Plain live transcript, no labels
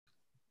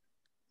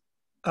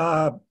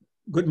Uh,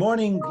 Good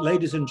morning,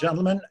 ladies and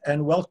gentlemen,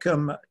 and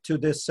welcome to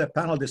this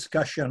panel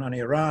discussion on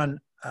Iran,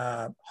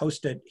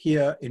 hosted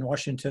here in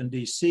Washington,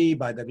 D.C.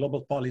 by the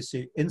Global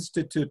Policy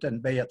Institute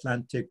and Bay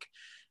Atlantic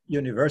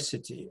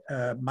University.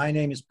 My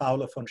name is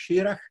Paolo von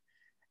Schirach,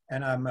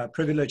 and I'm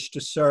privileged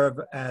to serve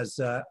as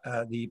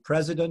the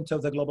president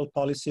of the Global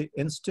Policy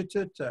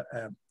Institute,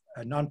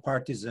 a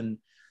nonpartisan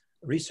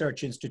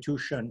research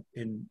institution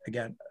in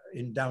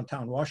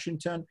downtown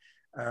Washington,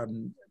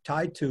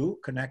 tied to,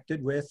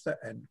 connected with,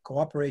 and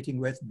cooperating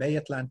with Bay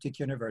Atlantic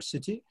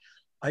University.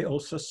 I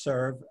also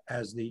serve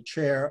as the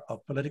chair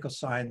of political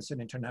science and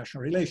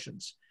international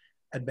relations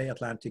at Bay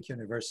Atlantic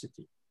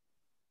University.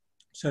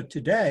 So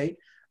today,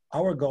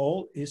 our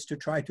goal is to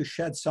try to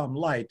shed some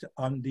light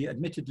on the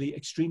admittedly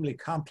extremely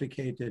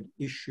complicated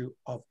issue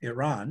of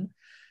Iran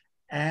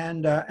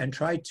and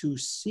try to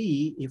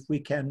see if we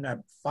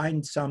can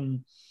find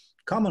some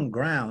common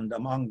ground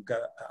among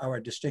our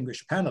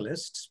distinguished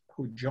panelists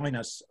who join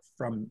us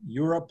from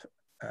Europe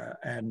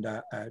and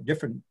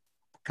different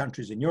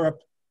countries in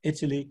Europe,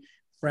 Italy,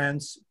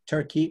 France,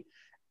 Turkey,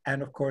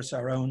 and of course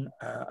our own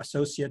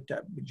associate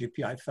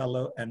GPI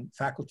fellow and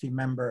faculty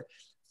member,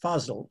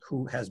 Fazle,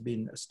 who has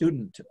been a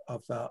student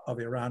of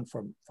Iran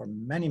for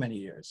many, many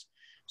years.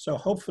 So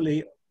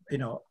hopefully,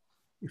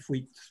 if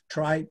we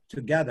try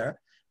together,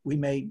 we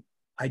may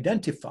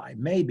identify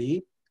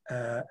maybe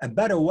a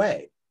better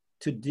way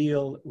to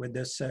deal with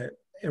this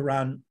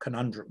Iran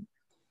conundrum.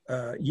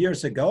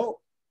 Years ago,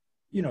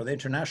 the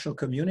international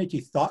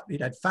community thought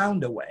it had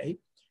found a way,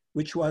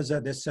 which was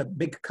this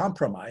big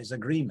compromise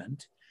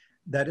agreement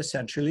that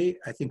essentially,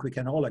 I think we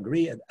can all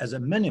agree, as a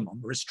minimum,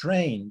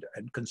 restrained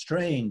and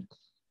constrained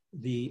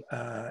the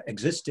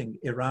existing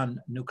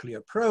Iran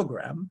nuclear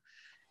program.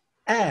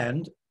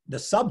 And the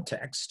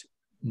subtext,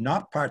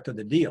 not part of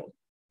the deal,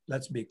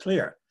 let's be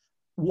clear,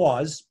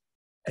 was,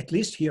 at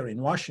least here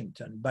in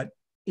Washington, but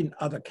in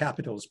other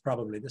capitals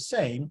probably the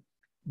same,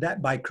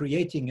 that by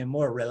creating a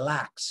more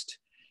relaxed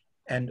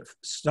and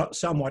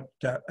somewhat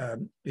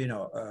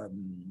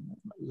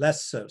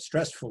less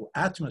stressful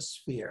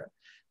atmosphere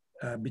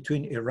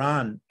between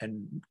Iran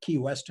and key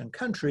Western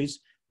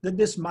countries, that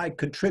this might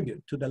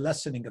contribute to the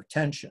lessening of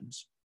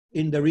tensions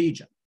in the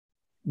region.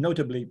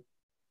 Notably,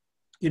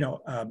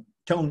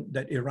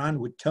 that Iran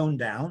would tone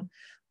down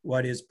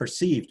what is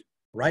perceived,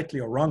 rightly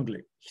or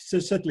wrongly,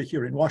 certainly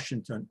here in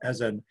Washington,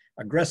 as an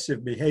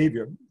aggressive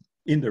behavior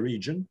in the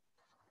region,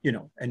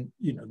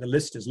 the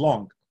list is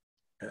long.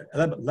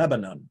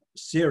 Lebanon,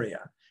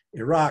 Syria,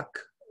 Iraq,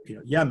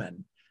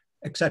 Yemen,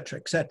 et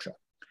cetera,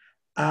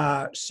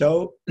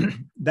 so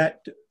that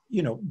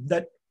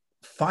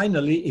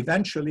finally,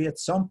 eventually, at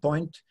some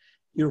point,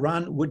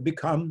 Iran would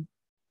become,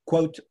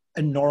 quote,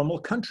 a normal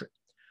country.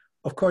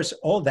 Of course,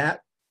 all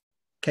that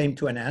came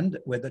to an end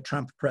with the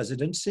Trump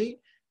presidency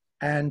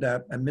and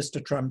Mr.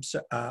 Trump's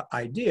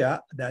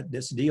idea that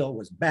this deal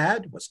was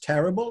bad, was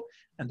terrible,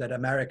 and that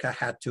America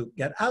had to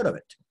get out of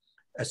it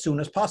as soon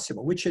as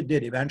possible, which it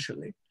did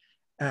eventually.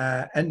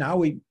 And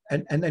now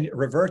and then it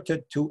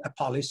reverted to a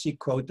policy,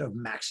 quote, of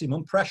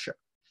maximum pressure.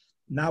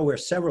 Now we're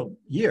several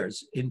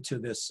years into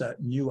this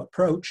new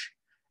approach,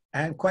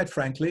 and quite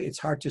frankly, it's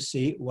hard to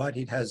see what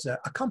it has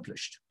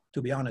accomplished,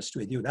 to be honest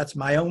with you. That's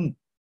my own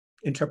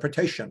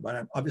interpretation,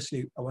 but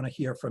obviously I want to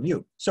hear from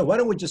you. So why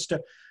don't we just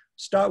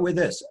start with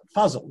this.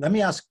 Fazle, let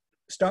me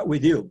start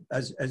with you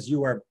as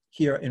you are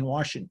here in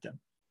Washington.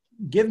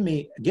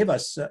 Give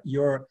us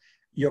your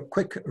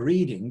quick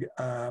reading,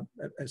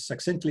 as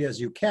succinctly as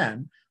you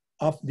can,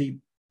 of the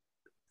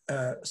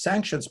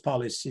sanctions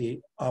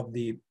policy of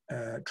the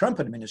Trump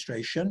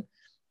administration,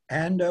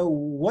 and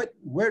what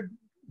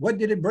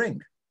did it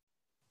bring?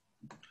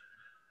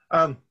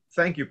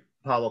 Thank you,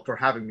 Paolo, for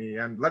having me,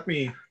 and let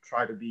me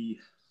try to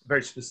be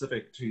very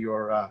specific to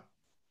your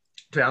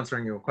to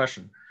answering your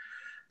question.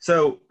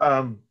 So,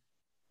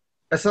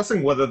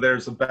 assessing whether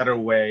there's a better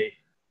way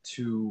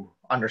to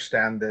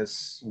understand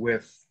this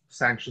with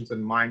sanctions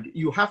in mind,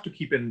 you have to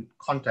keep in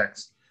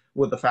context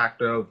with the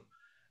fact of,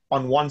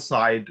 on one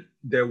side,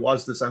 there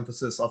was this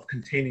emphasis of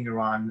containing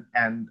Iran,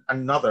 and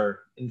another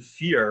in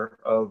fear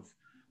of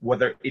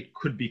whether it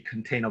could be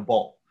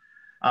containable.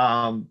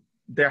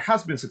 There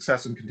has been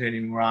success in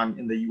containing Iran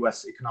in the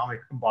US economic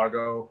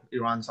embargo.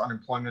 Iran's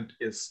unemployment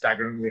is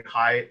staggeringly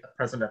high, at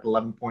present at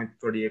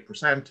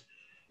 11.38%.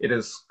 It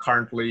is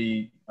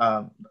currently,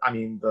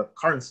 the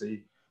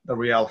currency, the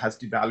rial, has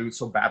devalued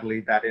so badly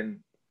that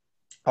in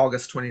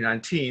August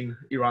 2019,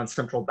 Iran's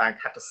central bank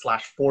had to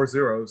slash 4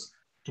 zeros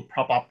to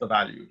prop up the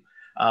value.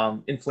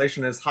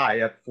 Inflation is high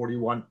at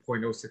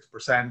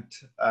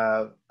 41.06%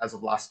 as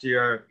of last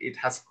year. It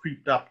has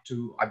creeped up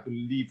to, I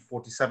believe,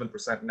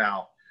 47%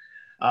 now.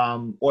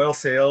 Oil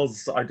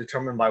sales are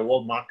determined by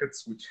world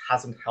markets, which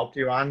hasn't helped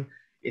Iran.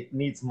 It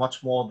needs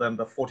much more than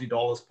the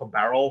 $40 per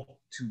barrel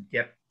to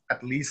get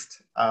at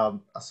least a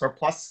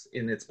surplus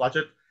in its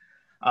budget.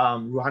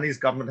 Rouhani's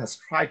government has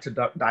tried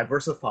to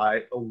diversify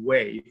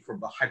away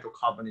from the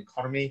hydrocarbon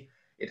economy.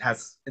 It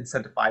has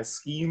incentivized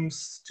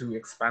schemes to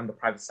expand the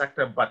private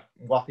sector, but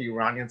wealthy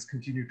Iranians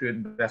continue to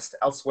invest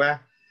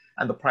elsewhere.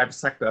 and the private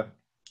sector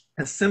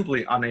is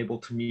simply unable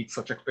to meet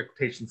such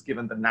expectations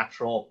given the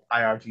natural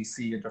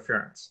IRGC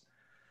interference.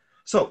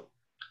 So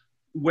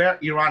where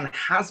Iran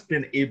has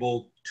been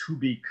able to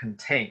be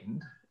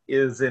contained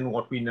is in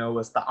what we know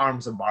as the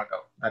arms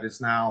embargo that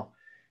is now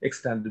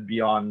extended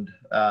beyond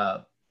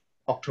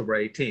October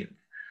 18th.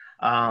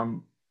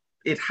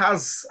 It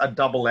has a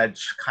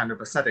double-edged kind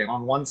of a setting.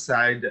 On one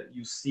side,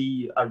 you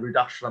see a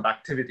reduction of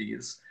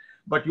activities,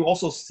 but you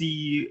also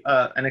see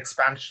an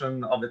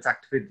expansion of its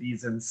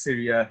activities in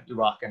Syria,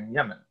 Iraq, and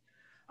Yemen.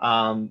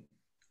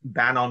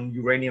 Ban on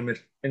uranium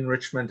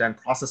enrichment and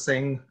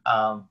processing.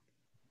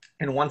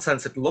 In one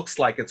sense, it looks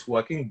like it's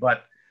working,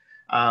 but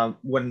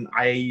when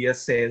IAEA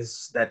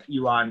says that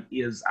Iran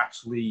is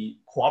actually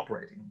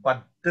cooperating,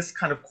 but this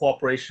kind of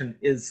cooperation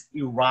is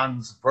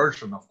Iran's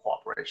version of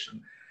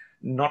cooperation,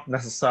 not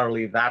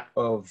necessarily that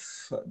of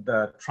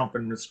the Trump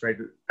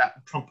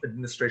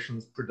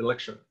administration's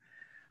predilection.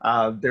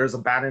 There's a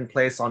ban in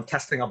place on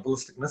testing of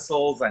ballistic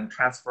missiles and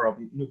transfer of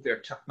nuclear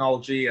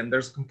technology, and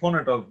there's a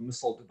component of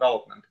missile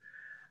development.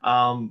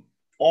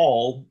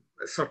 All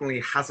certainly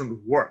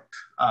hasn't worked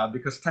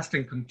because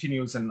testing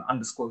continues in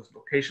undisclosed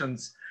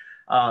locations.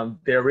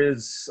 There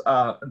is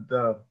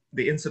the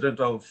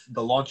incident of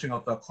the launching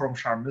of the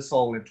Khorramshahr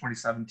missile in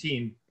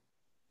 2017,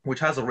 which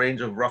has a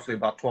range of roughly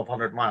about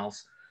 1,200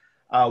 miles,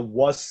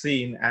 was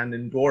seen and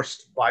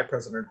endorsed by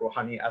President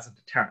Rouhani as a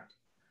deterrent.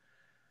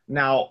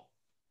 Now,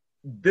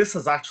 this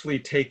has actually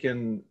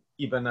taken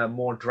even a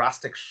more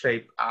drastic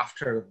shape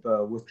after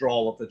the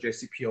withdrawal of the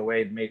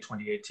JCPOA in May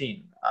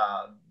 2018.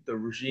 The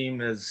regime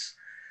has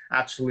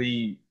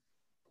actually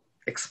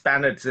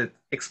expanded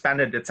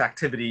its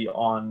activity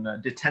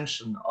on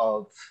detention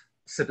of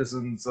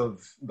citizens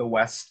of the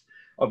West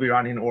of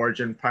Iranian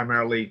origin,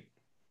 primarily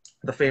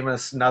the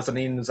famous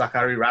Nazanin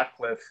Zaghari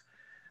Ratcliffe,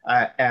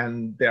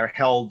 and they're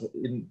held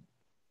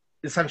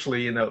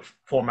essentially in a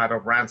format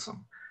of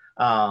ransom.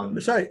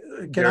 Sorry,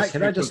 can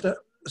I just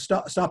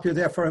stop you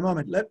there for a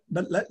moment?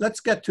 Let's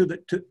get to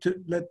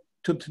the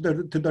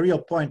real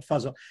point,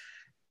 Fazle.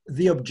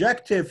 The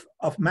objective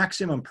of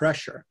maximum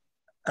pressure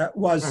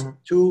was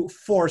to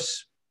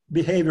force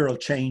behavioral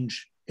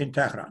change in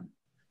Tehran.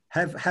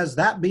 Has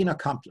that been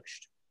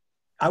accomplished?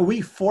 Are we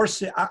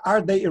forcing?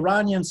 Are the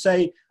Iranians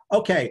say,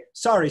 okay,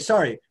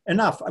 sorry,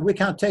 enough, we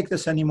can't take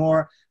this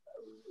anymore.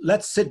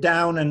 Let's sit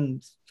down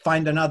and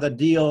find another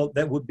deal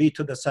that would be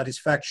to the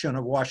satisfaction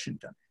of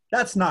Washington.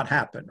 That's not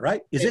happened,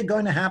 right? Is it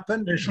going to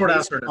happen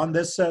on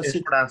this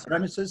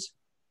premises?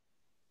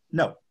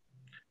 No.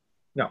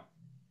 No.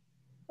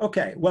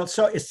 Okay. Well,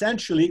 so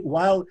essentially,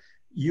 while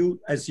you,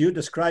 as you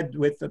described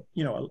with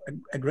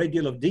a great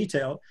deal of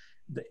detail,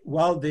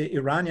 while the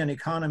Iranian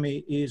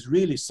economy is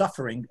really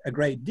suffering a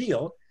great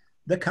deal,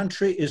 the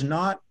country is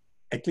not,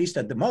 at least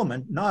at the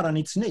moment, not on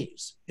its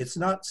knees. It's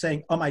not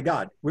saying, oh my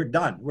God, we're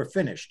done, we're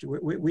finished,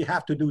 we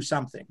have to do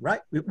something,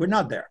 right? We're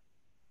not there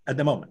at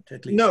the moment,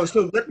 at least. No,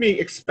 so let me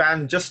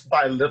expand just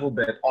by a little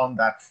bit on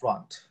that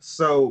front.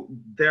 So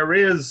there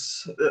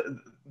is,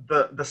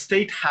 the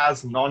state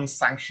has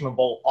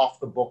non-sanctionable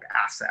off-the-book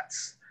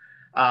assets.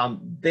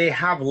 They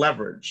have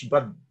leverage,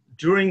 but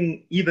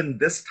during even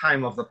this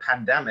time of the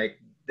pandemic,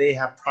 they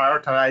have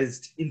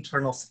prioritized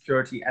internal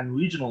security and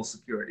regional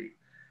security,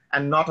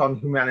 and not on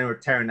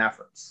humanitarian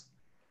efforts.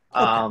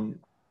 Okay.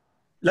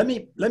 Let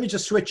me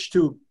just switch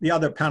to the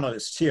other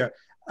panelists here.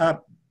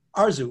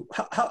 Arzu,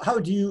 how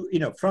do you,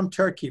 from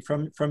Turkey,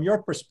 from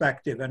your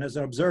perspective and as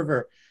an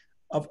observer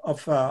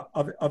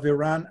of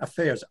Iran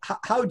affairs,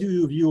 how do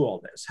you view all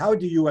this? How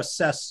do you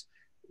assess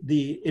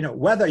the,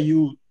 whether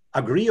you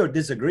agree or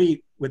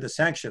disagree with the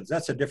sanctions?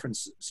 That's a different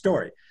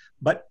story.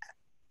 But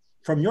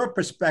from your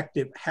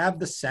perspective, have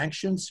the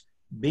sanctions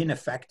been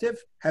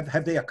effective?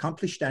 Have they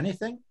accomplished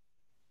anything?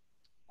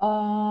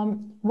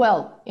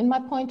 Well, in my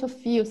point of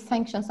view,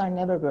 sanctions are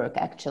never work,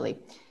 actually.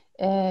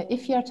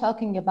 If you're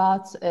talking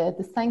about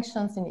the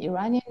sanctions in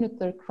Iranian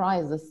nuclear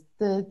crisis,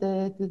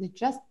 the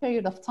just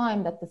period of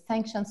time that the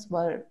sanctions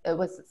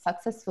was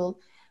successful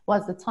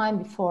was the time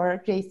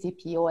before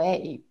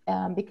JCPOA,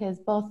 because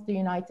both the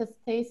United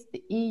States,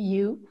 the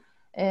EU,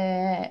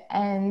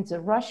 and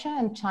Russia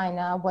and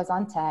China was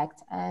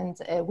intact, and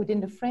within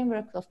the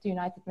framework of the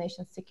United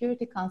Nations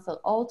Security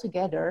Council all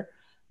together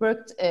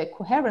worked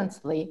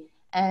coherently.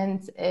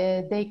 And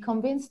they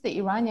convinced the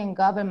Iranian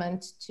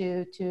government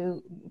to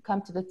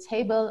come to the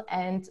table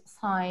and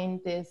sign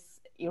this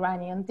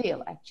Iranian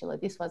deal. Actually,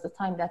 this was the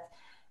time that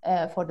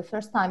for the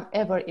first time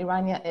ever,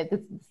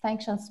 the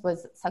sanctions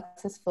was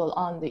successful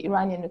on the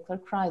Iranian nuclear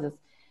crisis.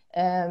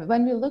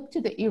 When we look to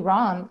the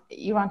Iran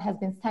has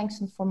been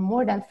sanctioned for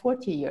more than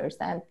 40 years,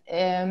 and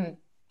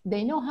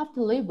they know how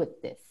to live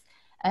with this.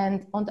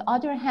 And on the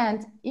other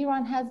hand,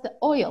 Iran has the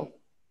oil.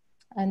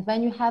 And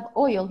when you have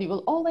oil, you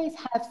will always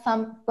have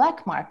some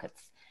black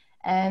markets.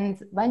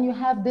 And when you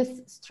have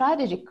this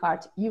strategic card,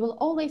 you will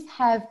always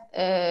have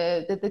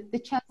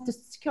the chance to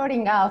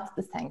skirting out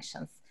the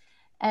sanctions.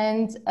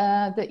 And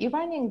the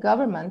Iranian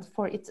government,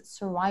 for its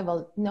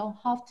survival, know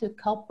how to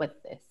cope with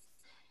this.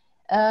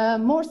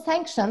 More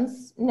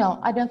sanctions? No,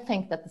 I don't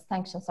think that the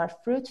sanctions are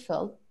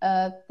fruitful.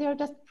 They're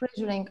just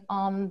pressuring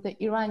on the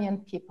Iranian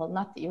people,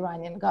 not the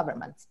Iranian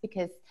government,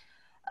 because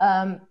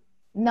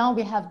now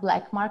we have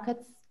black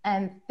markets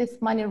and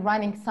this money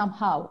running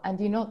somehow, and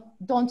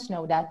don't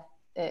know that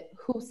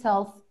who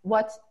sells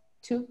what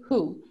to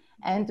who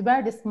and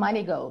where this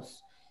money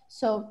goes.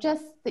 So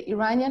just the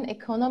Iranian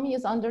economy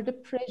is under the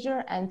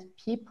pressure and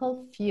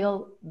people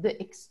feel the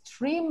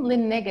extremely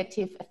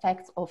negative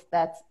effects of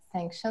that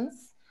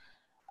sanctions.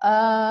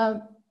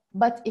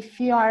 But if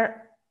you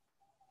are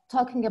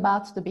talking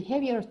about the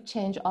behavior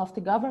change of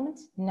the government,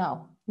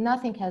 no,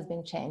 nothing has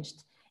been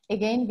changed.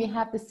 Again, we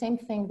have the same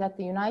thing that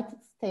the United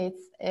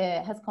States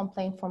has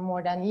complained for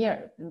more than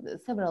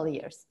several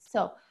years.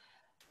 So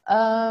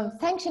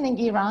sanctioning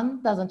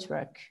Iran doesn't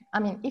work. I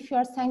mean, if you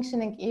are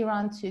sanctioning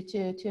Iran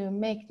to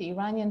make the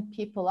Iranian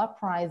people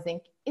uprising,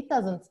 it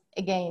doesn't,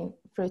 again,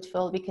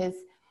 fruitful, because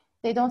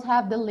they don't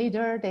have the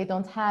leader, they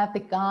don't have the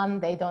gun,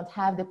 they don't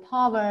have the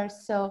power.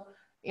 So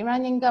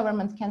Iranian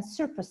government can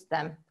surpass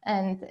them,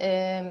 and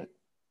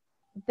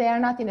they are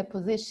not in a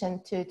position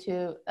to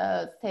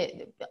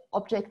say,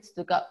 object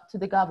to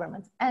the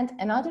government. And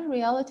another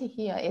reality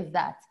here is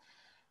that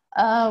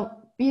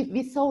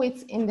we saw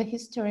it in the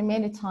history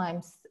many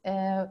times.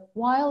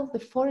 While the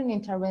foreign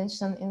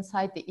intervention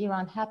inside the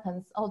Iran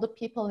happens, all the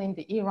people in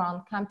the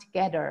Iran come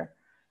together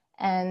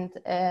and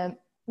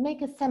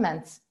make a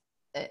cement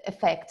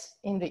effect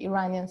in the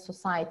Iranian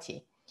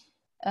society.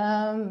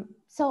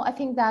 So I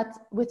think that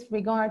with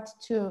regard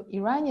to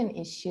Iranian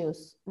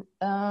issues,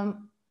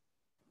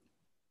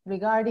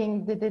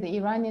 regarding the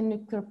Iranian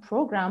nuclear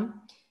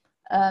program,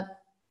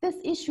 this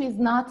issue is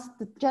not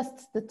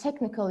just the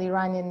technical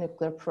Iranian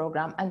nuclear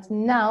program. And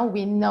now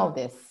we know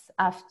this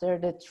after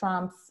the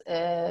Trump's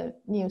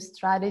new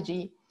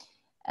strategy.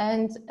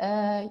 And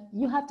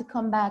you have to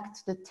come back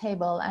to the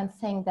table and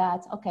saying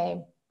that,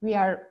 okay, we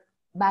are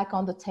back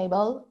on the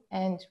table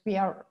and we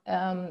are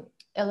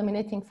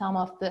eliminating some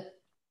of the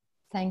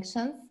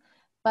sanctions,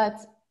 but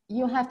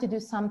you have to do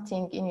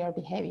something in your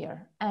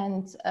behavior,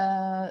 and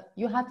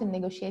you have to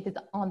negotiate it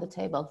on the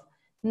table,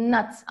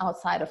 not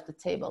outside of the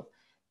table.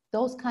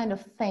 Those kind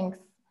of things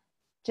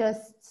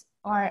just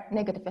are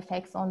negative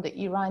effects on the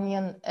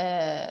Iranian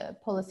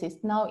policies.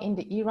 Now in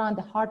the Iran,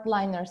 the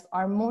hardliners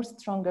are more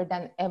stronger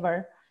than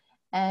ever.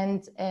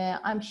 And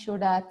I'm sure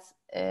that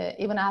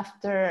even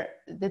after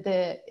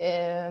the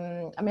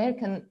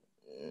American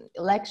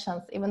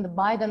elections, even the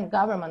Biden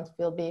government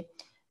will be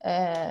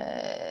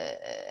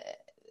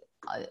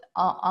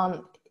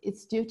on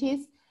its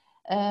duties,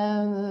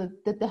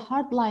 that the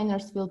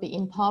hardliners will be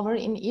in power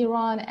in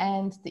Iran,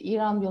 and the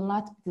Iran will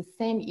not be the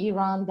same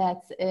Iran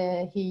that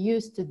he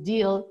used to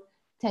deal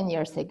 10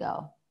 years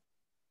ago.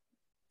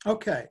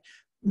 Okay.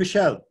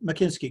 Michel,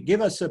 Makinsky, give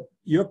us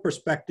your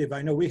perspective.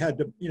 I know we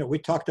had, we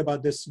talked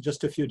about this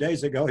just a few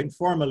days ago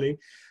informally.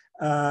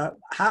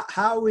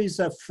 How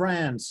is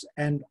France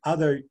and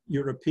other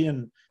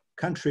European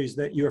countries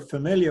that you're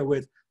familiar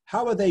with,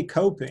 how are they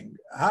coping?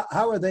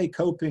 How are they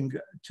coping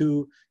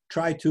to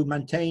try to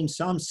maintain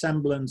some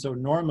semblance of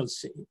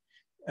normalcy,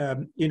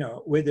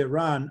 with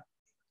Iran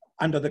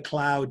under the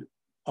cloud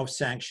of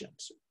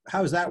sanctions?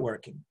 How is that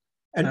working?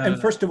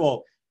 And first of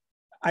all,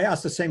 I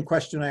asked the same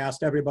question I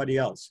asked everybody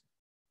else,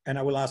 and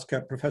I will ask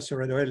Professor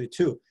Redaelli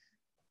too.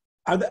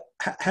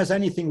 Has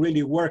anything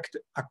really worked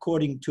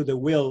according to the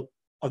will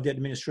of the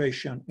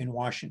administration in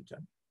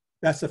Washington?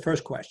 That's the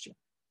first question.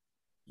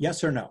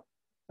 Yes or no?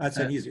 That's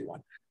an easy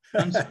one.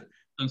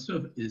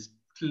 Answer is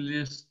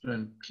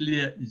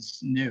clear, it's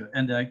no.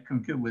 And I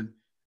concur with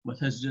what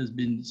has just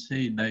been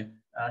said by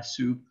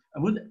Arzu. I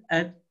would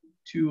add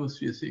 2 or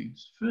 3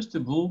 things. First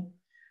of all,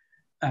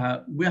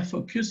 we are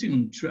focusing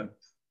on Trump.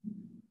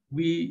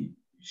 We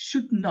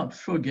should not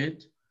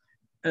forget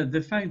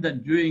the fact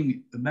that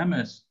during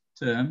Obama's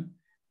term,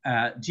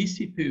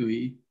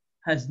 JCPOA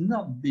has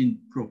not been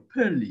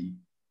properly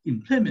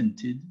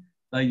implemented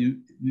by the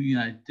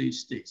United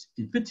States.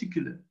 In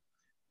particular,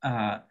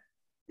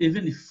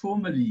 even if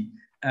formally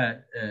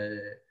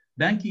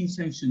banking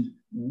sanctions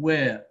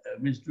were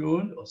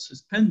withdrawn or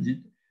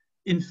suspended,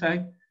 in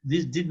fact,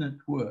 this did not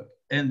work.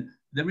 And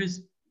there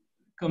is,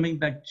 coming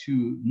back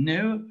to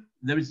now,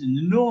 there is an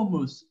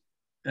enormous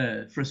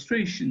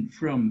frustration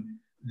from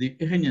the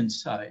Iranian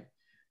side.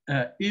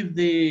 If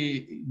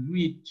they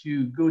agree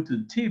to go to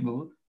the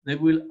table, they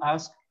will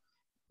ask,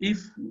 if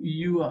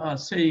you are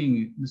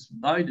saying, Mr.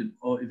 Biden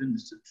or even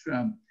Mr.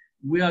 Trump,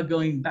 we are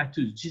going back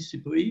to the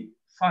JCPOA,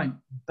 fine,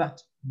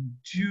 but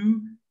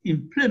do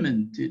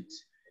implement it.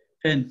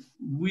 And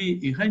we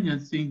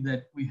Iranians think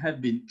that we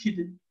have been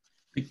kidded,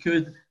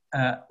 because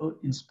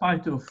in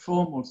spite of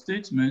formal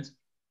statements,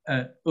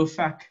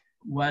 OFAC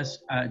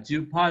was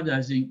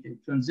jeopardizing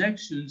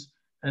transactions,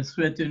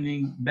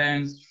 threatening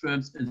banks,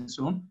 firms, and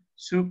so on.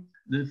 So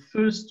the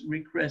first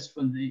request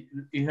from the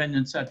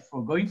Iranian side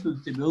for going to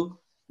the table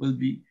will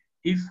be,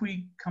 if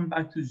we come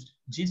back to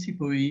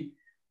JCPOA,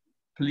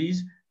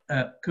 please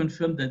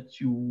confirm that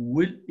you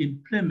will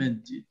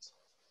implement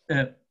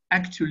it,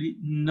 actually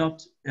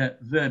not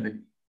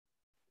verbally.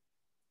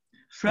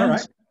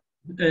 France,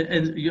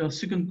 and your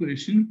second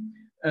question,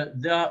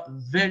 there are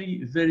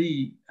very,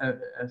 very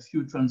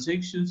few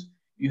transactions.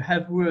 You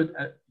have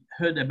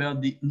heard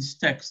about the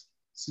Instax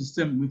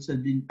system, which has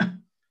been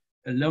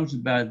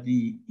launched by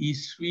the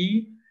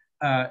E3.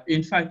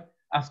 In fact,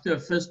 after a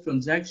first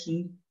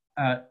transaction,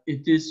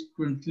 it is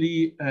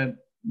currently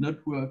not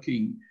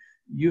working.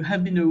 You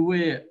have been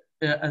aware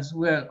as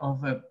well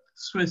of a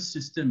Swiss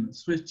system,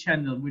 Swiss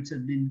channel, which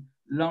has been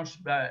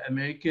launched by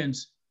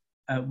Americans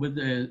with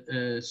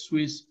the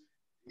Swiss,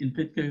 in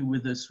particular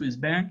with the Swiss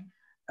bank.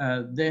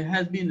 There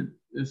has been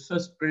a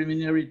first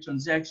preliminary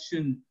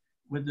transaction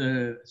with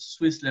the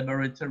Swiss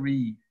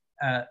laboratory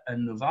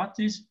and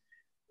Novartis.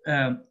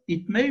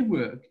 It may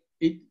work.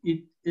 It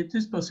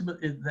is possible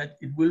that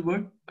it will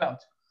work,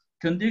 but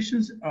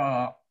conditions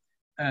are,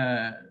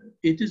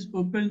 it is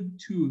open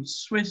to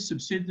Swiss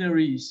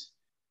subsidiaries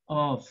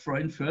of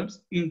foreign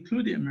firms,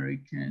 including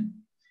American.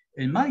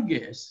 And my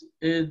guess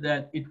is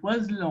that it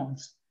was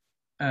launched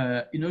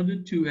in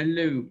order to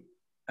allow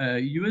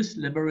US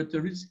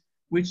laboratories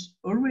which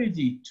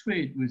already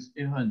trade with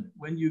Iran.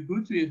 When you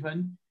go to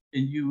Iran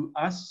and you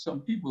ask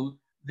some people,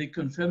 they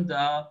confirm there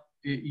are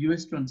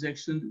US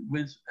transactions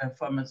with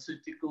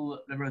pharmaceutical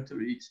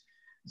laboratories.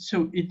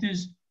 So it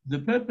is the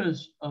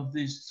purpose of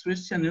this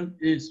Swiss channel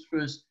is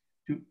first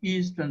to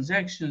ease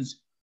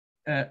transactions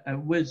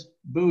with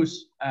both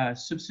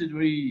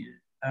subsidiary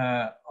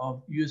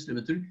of US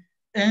laboratory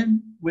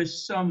and with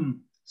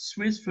some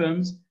Swiss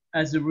firms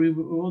as a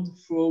reward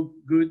for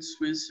good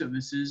Swiss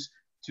services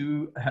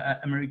to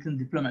American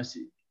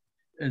diplomacy.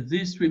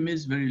 This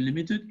remains very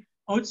limited.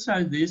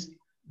 Outside this,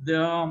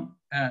 there are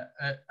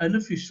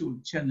unofficial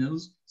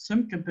channels.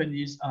 Some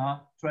companies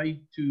are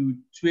trying to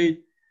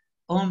trade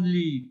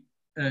only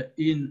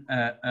in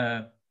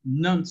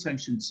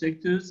non-sanctioned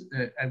sectors,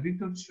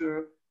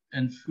 agriculture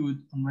and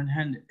food on one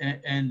hand,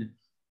 and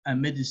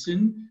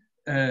medicine.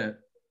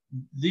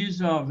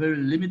 These are very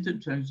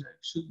limited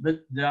transactions,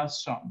 but there are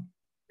some.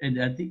 And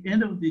at the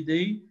end of the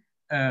day,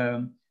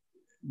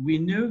 we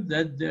know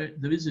that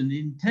there is an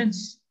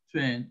intense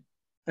trade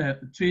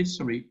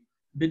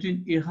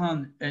between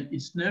Iran and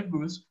its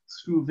neighbors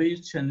through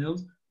various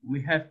channels.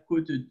 We have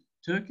quoted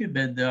Turkey,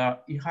 but there are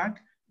Iraq,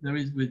 there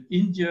is with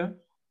India,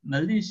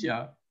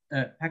 Malaysia,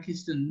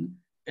 Pakistan,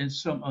 and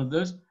some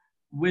others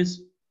with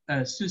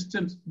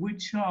systems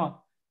which are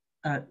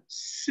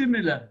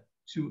similar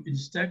to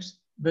Instax,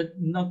 but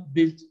not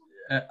built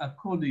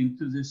according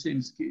to the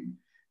same scheme.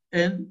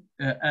 And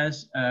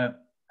as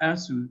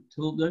Arzu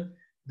told us,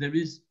 there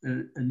is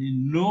an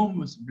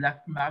enormous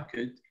black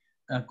market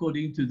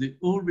according to the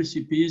old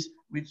recipes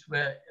which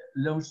were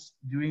launched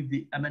during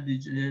the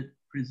Ahmadinejad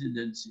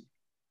presidency.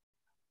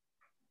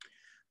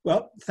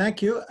 Well,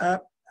 thank you.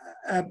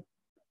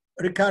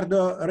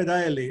 Riccardo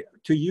Redaelli,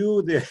 to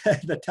you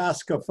the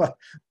task of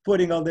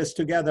putting all this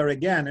together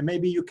again, and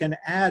maybe you can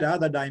add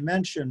other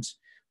dimensions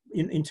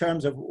in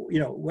terms of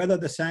whether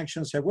the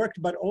sanctions have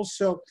worked, but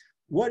also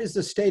what is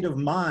the state of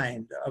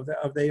mind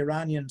of the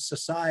Iranian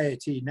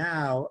society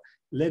now,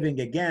 living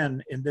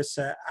again in this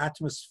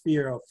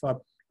atmosphere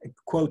of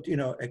quote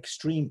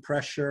extreme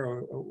pressure,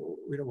 or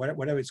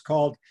whatever it's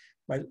called,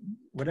 by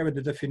whatever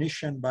the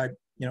definition by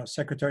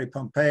Secretary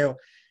Pompeo.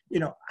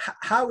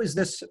 How is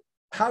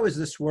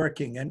this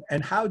working,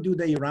 and how do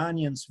the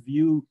Iranians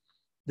view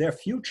their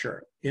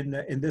future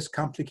in this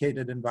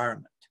complicated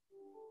environment?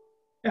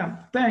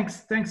 Yeah,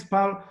 thanks,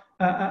 Paolo.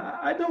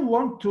 I don't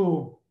want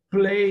to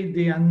play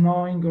the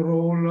annoying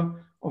role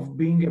of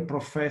being a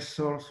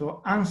professor,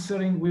 so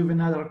answering with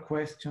another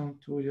question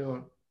to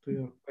your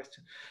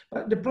question.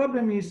 But the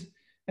problem is,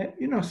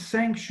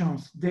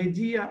 sanctions, the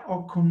idea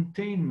of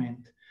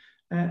containment.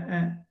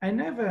 I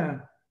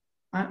never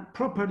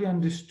properly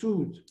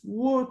understood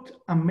what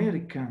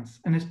Americans,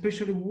 and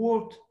especially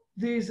what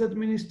this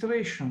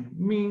administration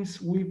means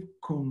with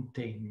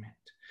containment.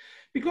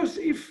 Because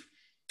if,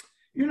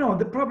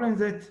 the problem is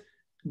that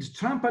the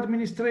Trump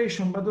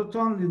administration, but not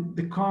only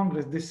the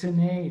Congress, the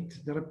Senate,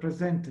 the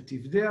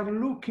representatives, they are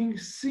looking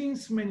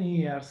since many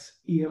years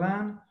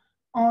Iran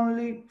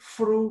only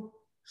through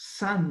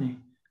Sunni,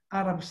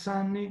 Arab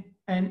Sunni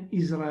and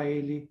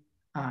Israeli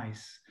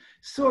eyes.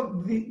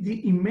 So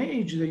the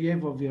image they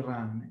have of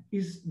Iran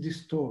is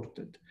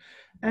distorted.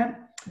 And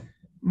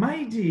my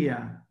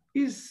idea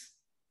is,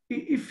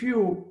 if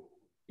you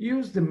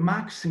use the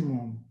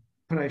maximum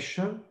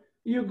pressure,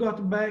 you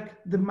got back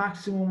the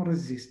maximum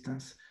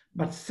resistance.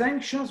 But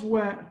sanctions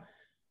were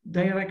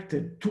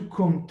directed to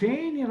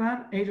contain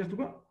Iran, either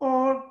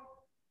or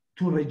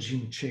to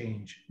regime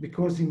change,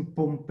 because in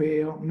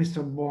Pompeo,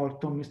 Mr.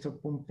 Bolton,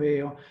 Mr.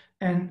 Pompeo,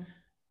 and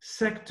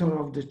sector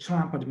of the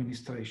Trump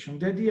administration,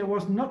 the idea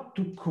was not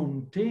to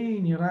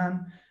contain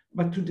Iran,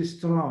 but to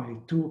destroy,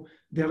 to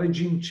the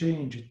regime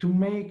change, to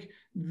make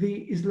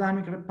the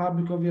Islamic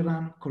Republic of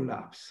Iran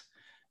collapse.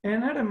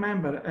 And I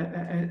remember,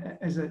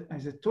 as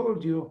I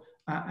told you,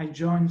 I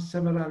joined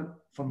several,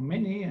 for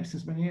many years,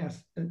 since many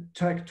years,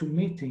 track to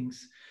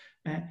meetings.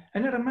 And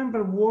I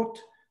remember what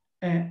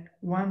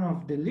one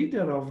of the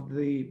leader of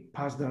the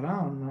passed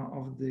around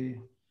of the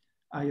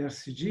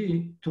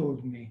IRCG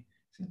told me,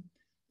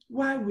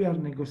 why we are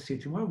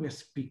negotiating, why we are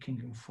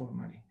speaking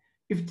informally?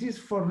 If it is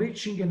for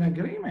reaching an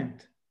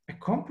agreement, a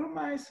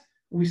compromise,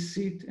 we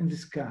sit and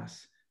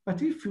discuss.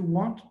 But if you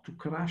want to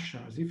crush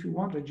us, if you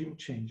want regime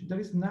change, there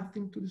is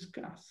nothing to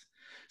discuss.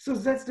 So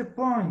that's the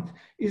point.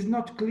 It's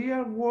not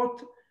clear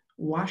what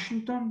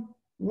Washington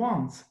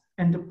wants.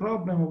 And the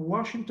problem of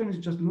Washington is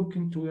just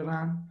looking to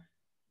Iran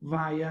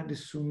via the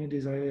Sunni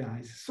Israeli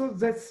eyes. So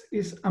that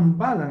is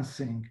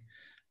unbalancing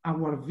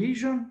our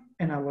vision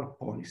and our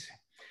policy.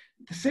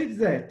 To say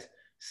that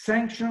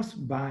sanctions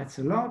bites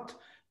a lot,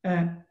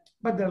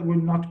 but that will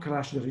not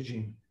crush the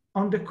regime.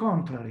 On the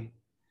contrary,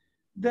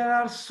 they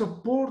are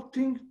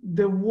supporting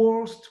the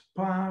worst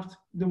part,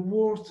 the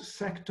worst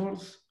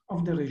sectors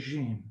of the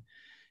regime.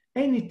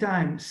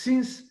 Anytime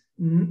since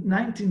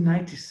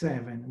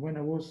 1997, when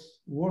I was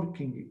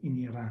working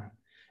in Iran,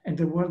 and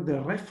there were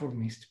the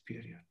reformist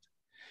period,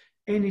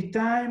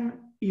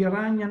 anytime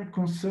Iranian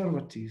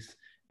conservatives,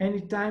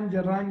 anytime the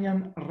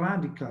Iranian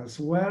radicals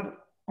were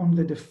on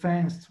the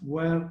defense,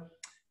 were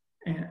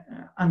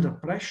under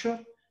pressure,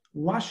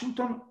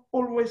 Washington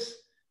always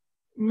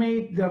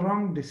made the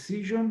wrong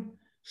decision,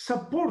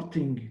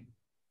 supporting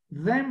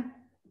them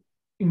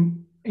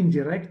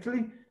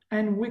indirectly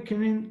and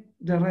weakening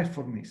the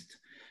reformists.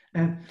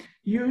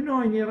 You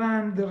know, in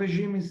Iran, the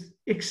regime is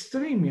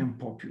extremely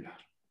unpopular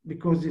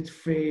because it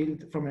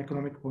failed from an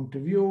economic point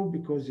of view,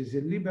 because it's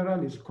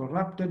illiberal, it's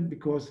corrupted,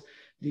 because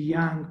the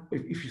young,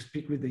 if you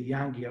speak with the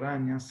young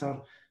Iranians,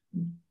 are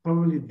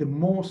probably the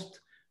most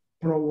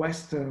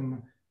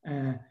pro-Western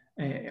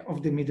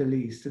of the Middle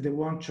East. They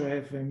want to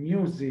have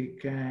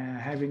music,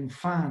 having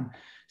fun.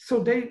 So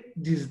they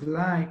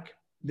dislike,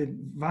 the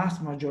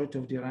vast majority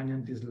of the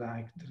Iranians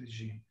dislike the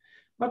regime.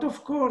 But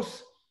of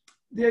course,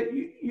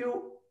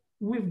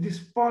 with this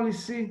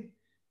policy,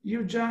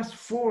 you just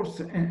force,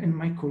 and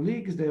my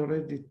colleagues, they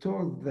already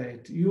told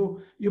that,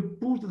 you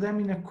put them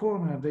in a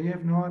corner, they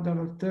have no other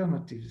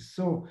alternatives.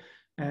 So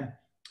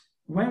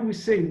when we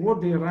say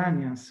what the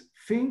Iranians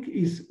think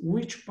is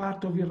which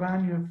part of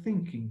Iran you're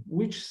thinking,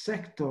 which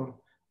sector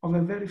of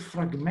a very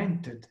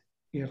fragmented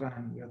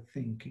Iran we are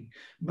thinking.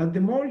 But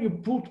the more you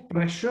put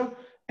pressure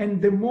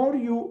and the more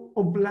you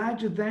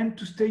oblige them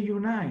to stay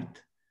united,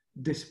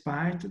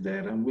 despite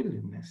their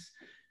unwillingness.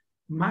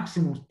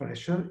 Maximum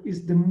pressure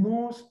is the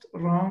most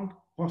wrong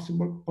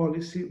possible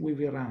policy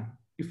with Iran,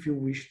 if you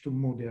wish to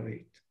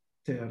moderate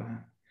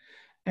Tehran.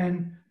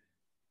 And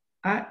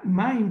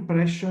my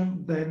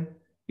impression then,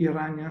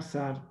 Iranians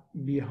are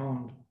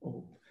beyond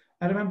hope.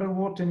 I remember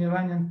what an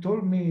Iranian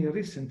told me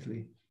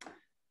recently.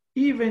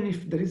 Even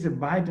if there is a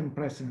Biden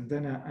president,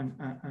 then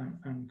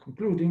I'm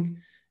concluding,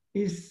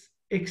 it's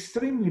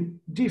extremely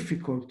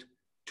difficult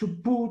to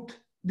put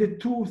the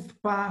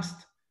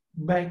toothpaste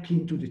back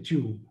into the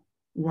tube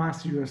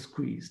once you are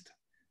squeezed.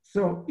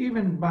 So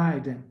even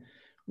Biden,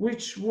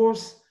 which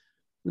was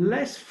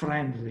less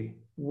friendly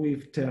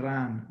with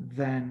Tehran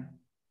than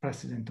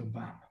President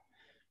Obama,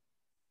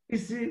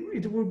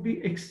 it would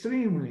be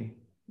extremely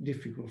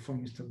difficult for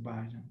Mr.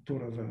 Biden to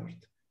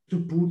revert, to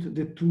put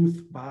the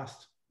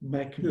toothpaste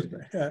back into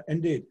the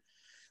Indeed.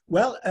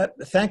 Well,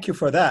 thank you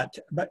for that.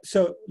 But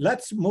so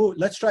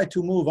let's try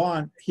to move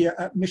on here.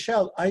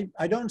 Michel,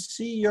 I don't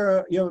see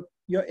your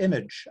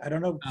image. I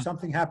don't know if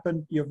something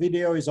happened. Your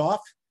video is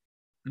off.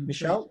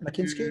 Michel,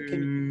 Makinsky,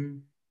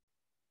 can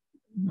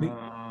you,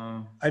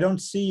 I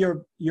don't see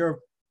your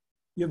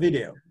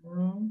video.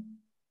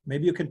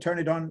 Maybe you can turn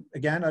it on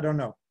again. I don't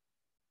know.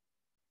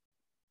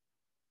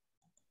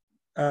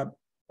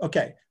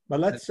 Okay, but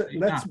let's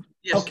yes.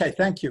 Okay,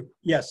 thank you.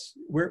 Yes,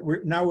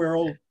 we're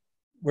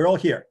all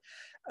here.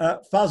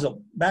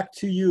 Fazle, back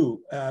to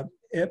you.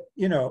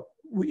 You know,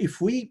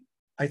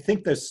 I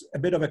think there's a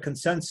bit of a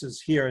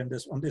consensus here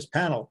on this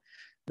panel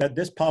that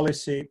this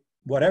policy,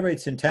 whatever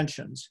its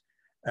intentions,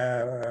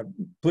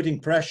 putting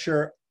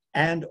pressure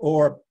and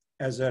or,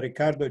 as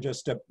Riccardo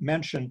just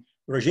mentioned,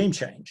 regime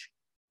change.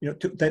 You know,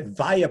 that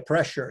via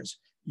pressures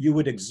you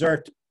would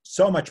exert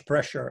so much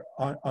pressure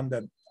on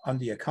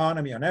the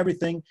economy, on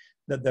everything,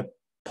 that the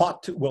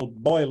pot will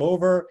boil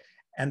over,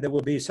 and there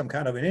will be some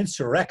kind of an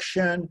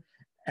insurrection,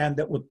 and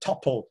that will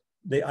topple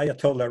the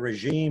Ayatollah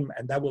regime,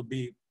 and that will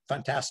be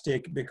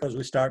fantastic because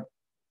we start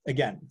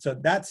again. So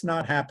that's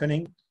not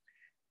happening.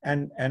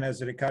 And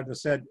as Riccardo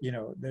said, you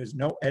know, there's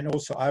no, and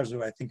also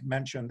Arzu, I think,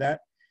 mentioned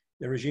that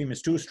the regime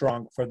is too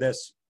strong for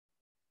this,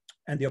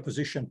 and the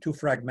opposition too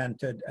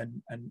fragmented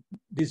and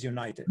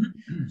disunited.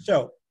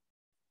 So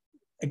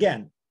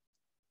again,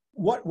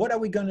 what are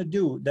we going to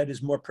do that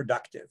is more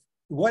productive?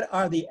 What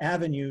are the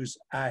avenues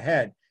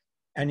ahead?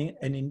 And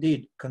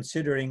indeed,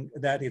 considering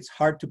that it's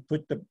hard to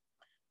put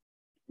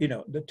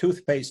the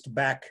toothpaste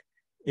back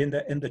in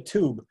the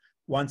tube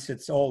once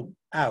it's all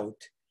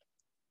out,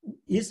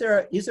 is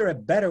there a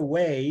better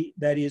way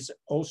that is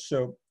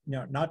also, you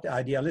know, not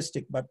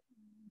idealistic but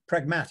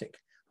pragmatic?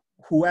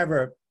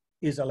 Whoever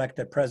is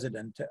elected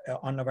president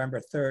on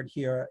November 3rd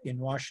here in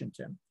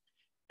Washington,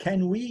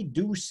 can we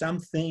do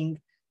something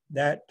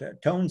that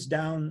tones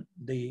down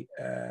the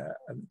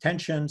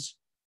tensions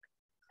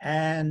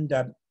and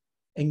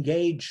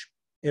engage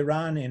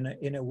Iran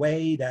in a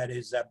way that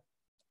is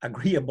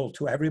agreeable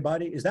to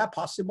everybody? Is that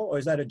possible, or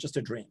is that just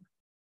a dream?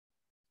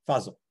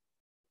 Fazle.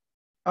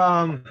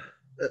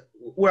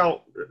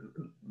 Well,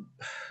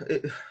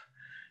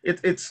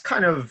 it's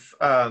kind of,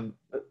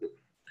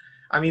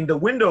 I mean, the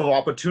window of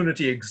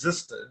opportunity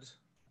existed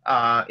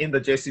in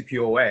the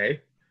JCPOA,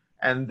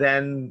 and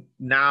then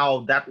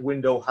now that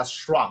window has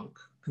shrunk.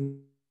 I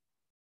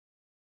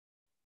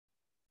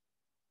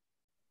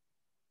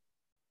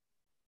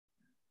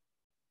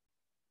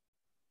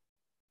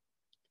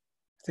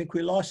think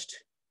we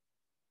lost.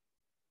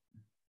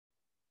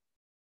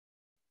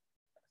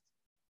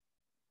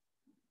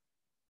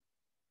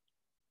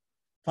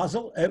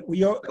 Fazle,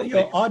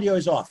 your audio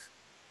is off.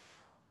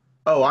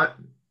 Oh,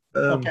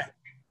 okay.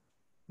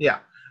 Yeah,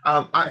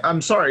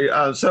 I'm sorry.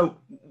 So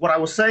what I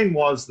was saying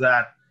was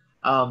that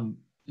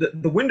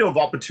the window of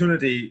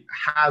opportunity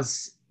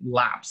has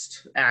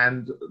lapsed,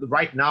 and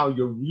right now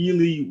you're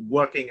really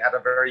working at a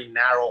very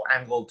narrow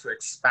angle to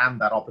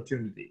expand that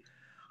opportunity.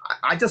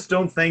 I just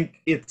don't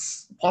think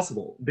it's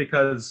possible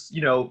because,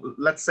 you know,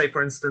 let's say,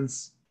 for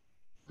instance,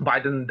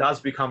 Biden does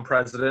become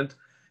president.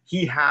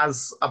 He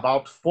has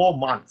about 4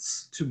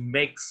 months to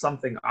make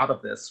something out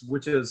of this,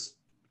 which is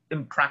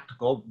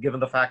impractical given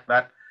the fact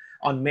that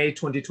on May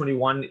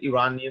 2021,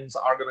 Iranians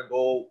are going to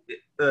go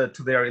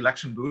to their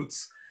election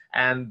booths,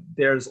 and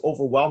there's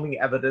overwhelming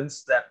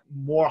evidence that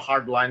more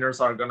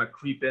hardliners are going to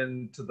creep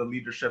into the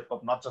leadership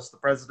of not just the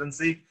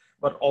presidency,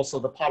 but also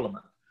the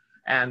parliament.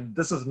 And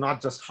this is not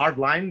just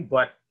hardline,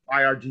 but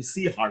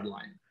IRGC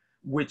hardline,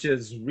 which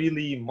is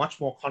really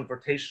much more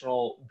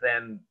confrontational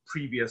than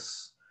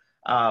previous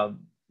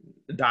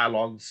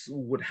dialogues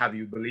would have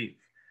you believe.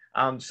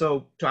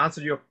 So to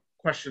answer your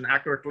question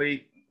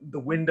accurately, the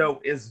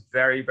window is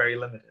very, very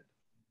limited.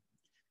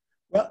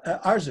 Well,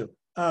 Arzu,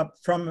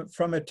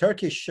 from a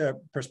Turkish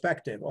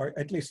perspective, or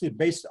at least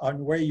based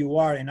on where you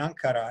are in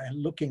Ankara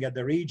and looking at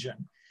the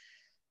region,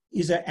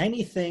 is there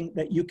anything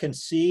that you can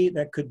see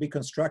that could be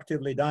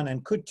constructively done?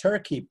 And could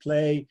Turkey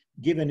play,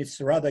 given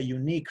its rather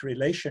unique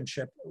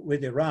relationship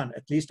with Iran,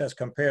 at least as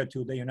compared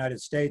to the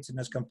United States and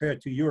as compared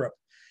to Europe,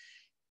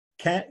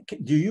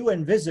 do you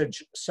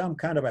envisage some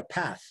kind of a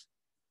path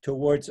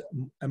towards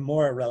a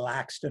more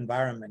relaxed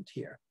environment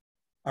here?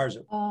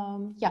 Arzu.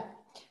 Yeah,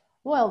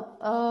 well,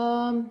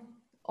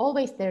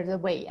 always there's a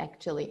way,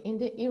 actually. In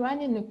the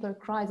Iranian nuclear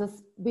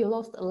crisis, we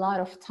lost a lot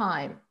of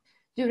time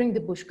during the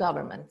Bush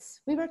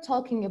governments. We were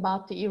talking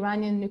about the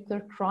Iranian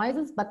nuclear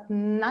crisis, but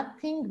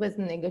nothing was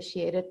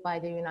negotiated by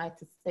the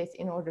United States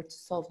in order to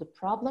solve the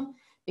problem,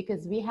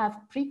 because we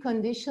have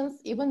preconditions.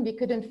 Even we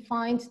couldn't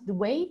find the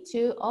way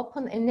to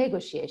open a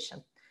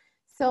negotiation.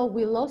 So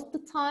we lost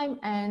the time,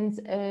 and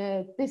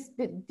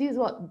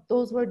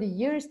those were the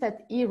years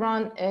that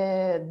Iran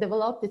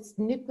developed its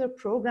nuclear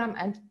program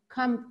and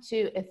come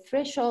to a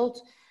threshold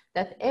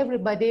that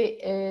everybody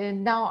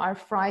now are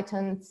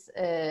frightened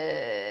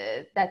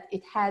that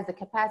it has the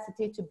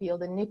capacity to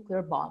build a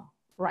nuclear bomb,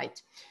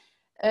 right?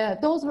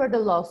 Those were the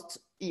lost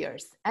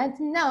years. And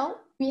now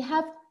we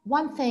have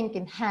one thing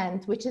in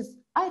hand, which is,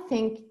 I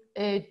think,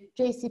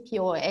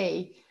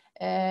 JCPOA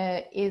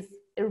is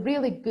a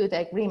really good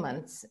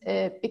agreement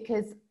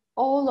because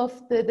all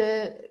of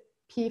the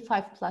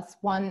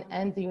P5+1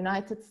 and the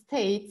United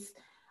States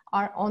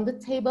are on the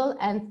table,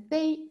 and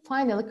they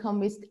finally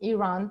convinced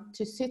Iran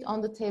to sit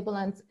on the table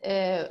and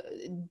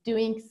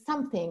doing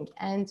something.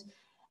 And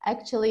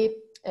actually,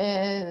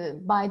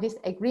 by this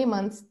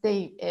agreement,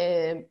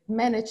 they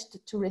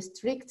managed to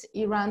restrict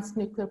Iran's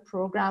nuclear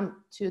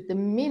program to the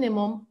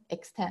minimum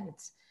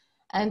extent.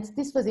 And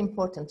this was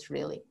important,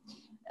 really.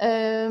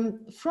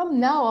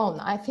 From now on,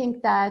 I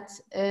think that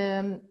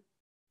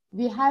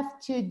we have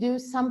to do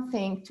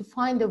something to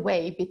find a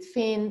way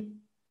between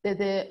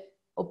the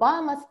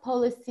Obama's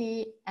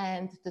policy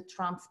and the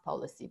Trump's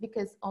policy,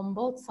 because on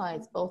both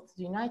sides, both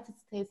the United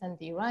States and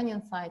the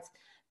Iranian sides,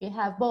 we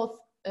have both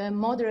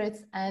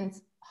moderates and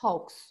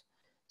hawks.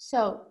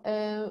 So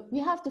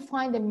we have to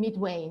find a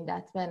midway in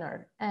that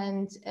manner.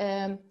 And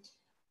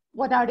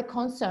what are the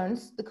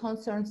concerns? The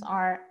concerns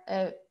are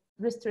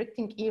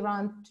restricting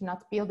Iran to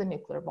not build a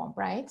nuclear bomb,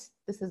 right?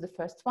 This is the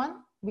first one.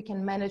 We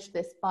can manage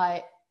this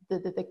by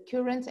the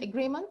current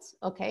agreement,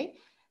 okay?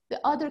 The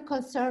other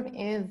concern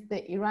is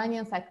the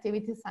Iranians'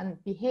 activities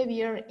and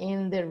behavior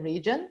in the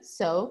region.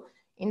 So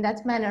in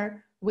that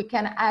manner, we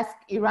can ask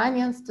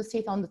Iranians to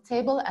sit on the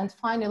table and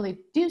finally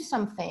do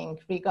something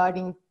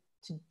regarding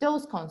to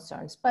those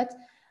concerns. But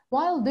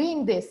while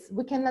doing this,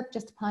 we cannot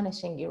just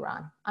punishing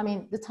Iran. I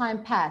mean, the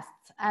time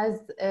passed. As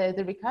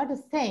the Riccardo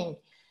is saying,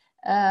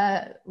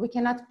 we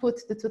cannot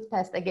put the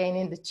toothpaste again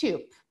in the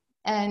tube.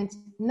 And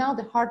now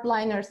the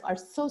hardliners are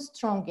so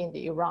strong in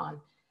the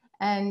Iran.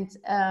 And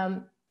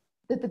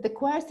the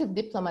coercive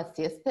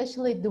diplomacy,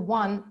 especially the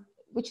one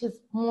which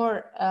is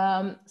more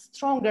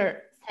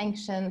stronger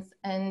sanctions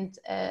and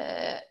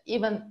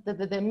even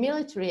the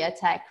military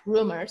attack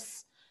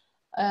rumors,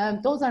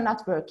 those are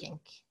not working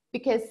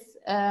because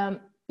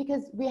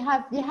we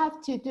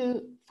have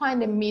to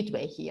find a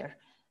midway here.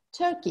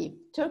 Turkey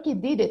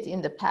did it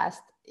in the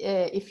past.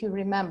 If you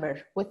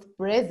remember, with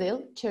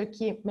Brazil,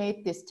 Turkey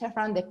made this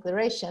Tehran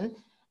declaration,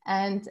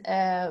 and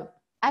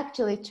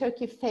actually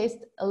Turkey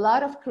faced a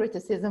lot of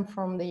criticism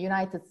from the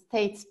United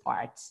States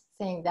part,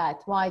 saying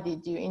that, why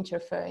did you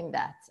interfere in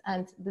that?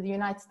 And the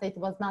United States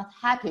was not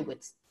happy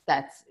with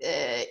that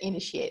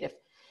initiative.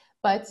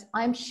 But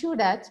I'm sure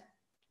that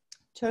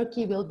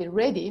Turkey will be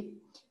ready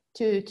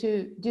to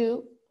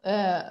do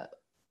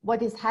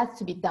what has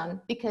to be done,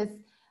 because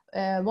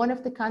one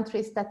of the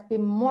countries that be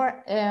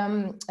more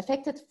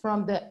affected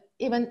from the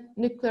even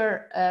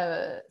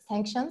nuclear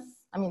sanctions,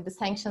 I mean the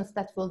sanctions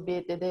that will be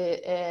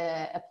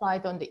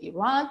applied on the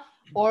Iran,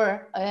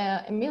 or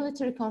a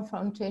military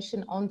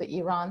confrontation on the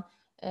Iran.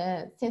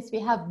 Since we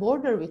have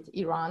border with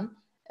Iran,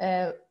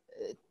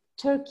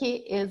 Turkey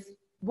is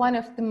one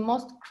of the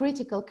most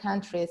critical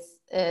countries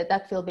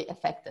that will be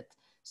affected.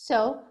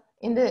 So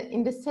in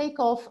the sake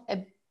of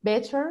a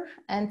better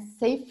and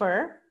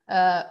safer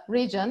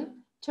region,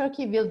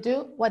 Turkey will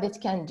do what it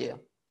can do.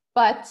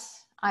 But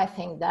I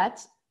think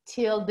that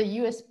till the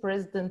US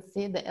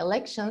presidency, the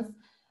elections,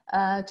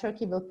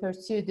 Turkey will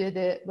pursue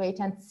the wait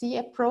and see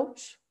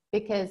approach,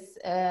 because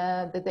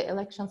the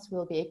elections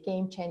will be a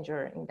game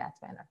changer in that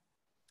manner.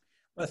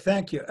 Well,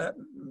 thank you.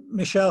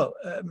 Michel,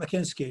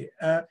 Makinsky,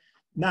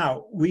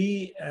 now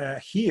we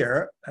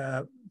hear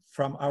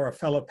from our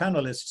fellow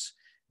panelists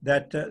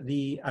that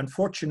the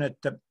unfortunate,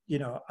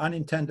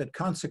 unintended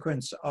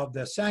consequence of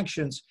the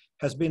sanctions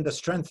has been the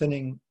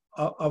strengthening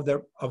of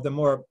the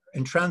more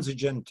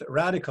intransigent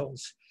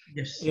radicals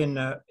yes. in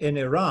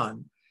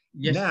Iran.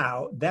 Yes.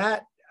 Now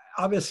that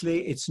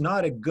obviously it's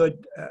not a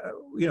good,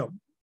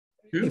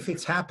 if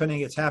it's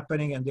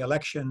happening, and the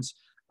elections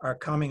are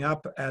coming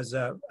up as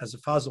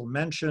Fazle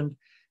mentioned.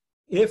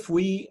 If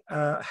we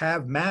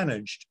have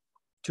managed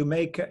to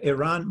make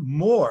Iran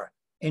more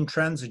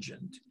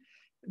intransigent,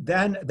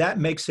 then that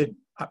makes it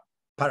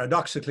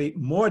paradoxically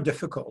more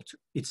difficult,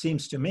 it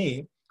seems to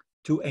me,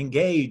 to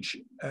engage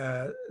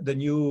the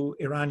new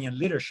Iranian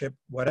leadership,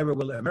 whatever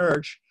will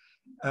emerge,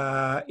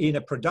 in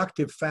a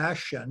productive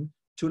fashion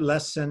to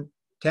lessen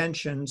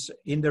tensions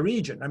in the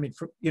region. I mean,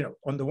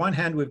 on the one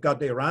hand, we've got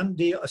the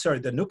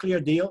the nuclear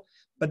deal,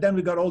 but then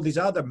we've got all these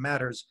other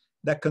matters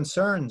that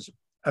concerns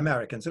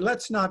Americans. And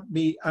let's not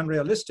be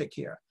unrealistic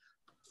here.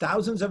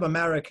 Thousands of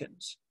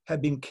Americans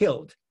have been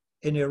killed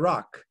in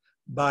Iraq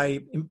by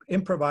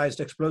improvised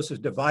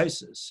explosive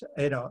devices,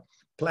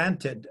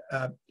 planted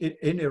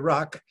in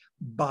Iraq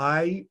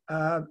by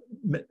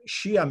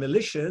Shia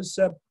militias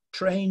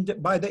trained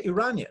by the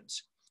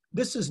Iranians.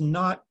 This is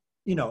not,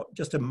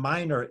 just a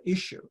minor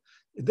issue.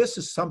 This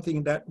is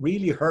something that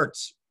really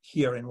hurts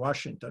here in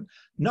Washington,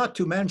 not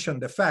to mention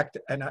the fact,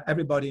 and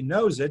everybody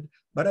knows it,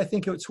 but I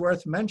think it's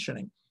worth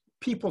mentioning,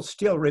 people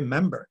still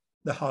remember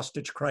the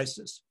hostage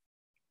crisis.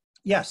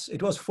 Yes,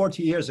 it was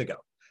 40 years ago.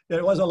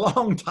 It was a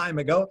long time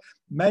ago.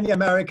 Many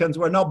Americans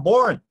were not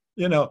born,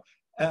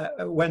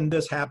 when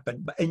this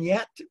happened. And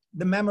yet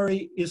the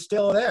memory is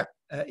still there.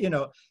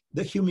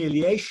 The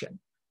humiliation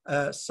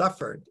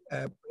suffered.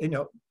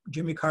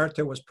 Jimmy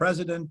Carter was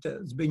president.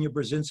 Zbigniew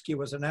Brzezinski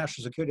was a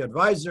national security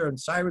advisor, and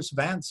Cyrus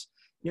Vance,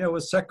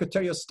 was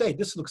Secretary of State.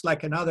 This looks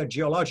like another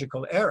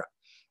geological era.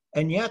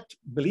 And yet,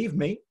 believe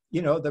me,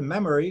 the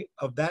memory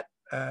of that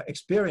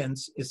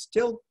experience is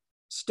still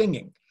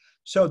stinging.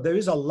 So there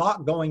is a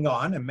lot going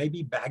on, and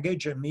maybe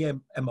baggage and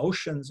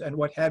emotions and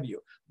what have you.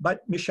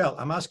 But Michel,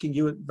 I'm asking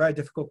you a very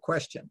difficult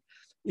question.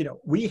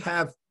 We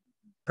have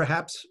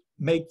perhaps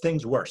made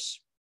things worse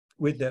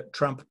with the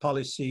Trump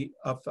policy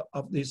of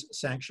these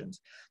sanctions.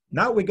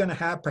 Now we're going to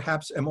have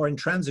perhaps a more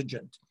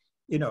intransigent,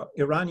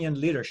 Iranian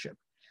leadership.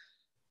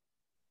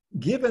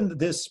 Given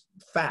these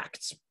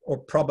facts or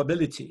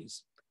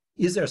probabilities,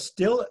 is there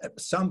still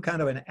some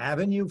kind of an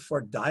avenue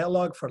for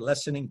dialogue, for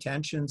lessening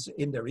tensions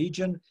in the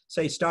region,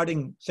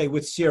 starting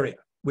with Syria,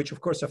 which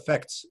of course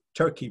affects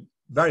Turkey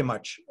very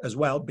much as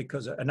well,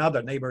 because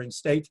another neighboring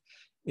state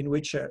in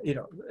which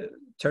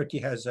Turkey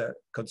has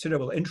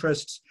considerable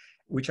interests,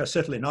 which are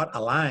certainly not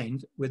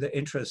aligned with the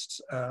interests,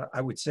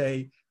 I would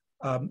say,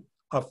 of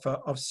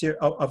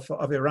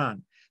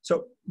Iran.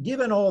 So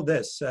given all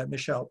this,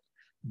 Michel,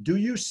 do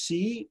you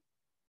see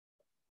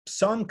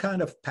some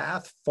kind of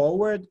path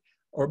forward,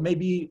 or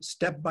maybe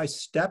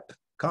step-by-step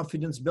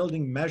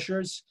confidence-building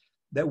measures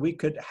that we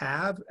could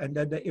have, and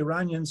that the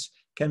Iranians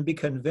can be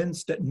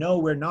convinced that, no,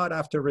 we're not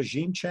after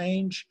regime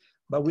change,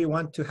 but we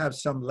want to have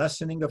some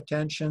lessening of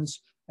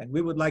tensions, and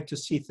we would like to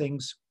see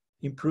things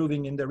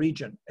improving in the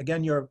region?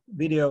 Again, your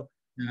video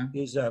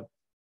is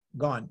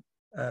gone,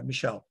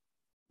 Michel.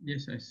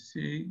 Yes, I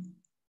see.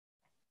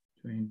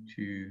 Trying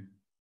to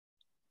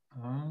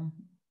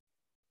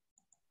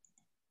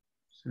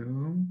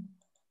Zoom.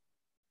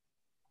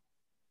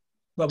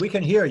 Well, we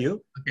can hear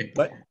you. Okay.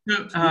 But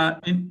so,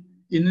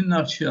 in a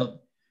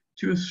nutshell,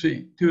 two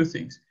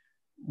things.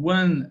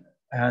 One,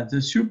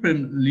 the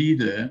supreme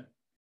leader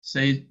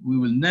said we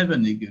will never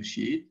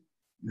negotiate.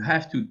 You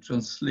have to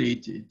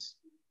translate it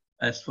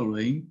as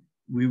following: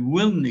 we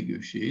will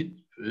negotiate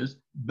first,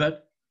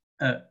 but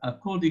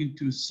according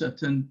to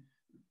certain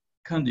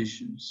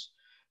conditions.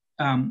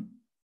 The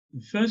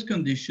first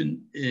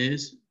condition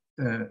is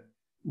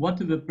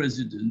whatever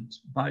President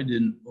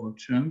Biden or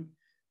Trump,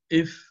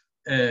 if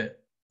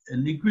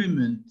an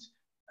agreement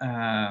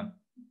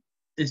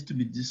is to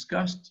be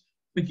discussed,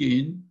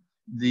 again,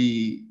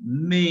 the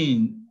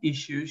main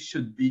issue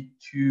should be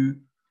to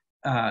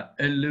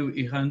allow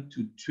Iran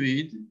to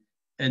trade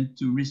and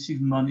to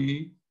receive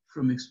money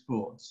from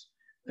exports.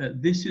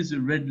 This is a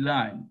red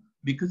line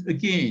because,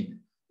 again,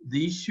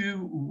 the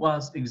issue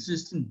was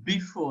existing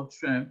before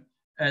Trump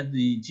and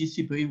the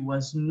JCPOA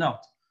was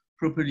not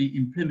properly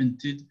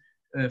implemented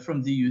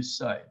from the US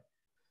side.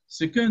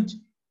 Second,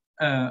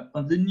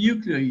 on the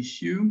nuclear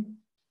issue,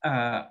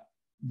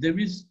 there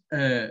is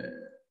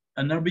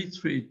an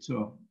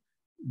arbitrator,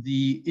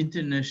 the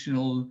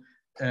International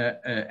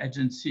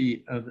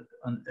Agency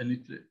on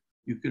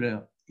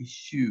Nuclear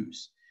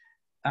Issues.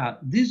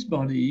 This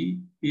body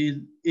is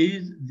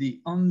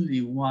the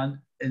only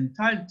one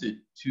entitled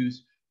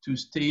to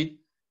state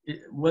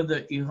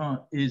whether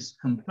Iran is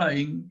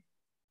complying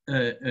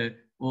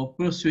or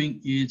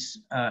pursuing its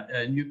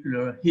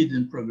nuclear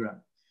hidden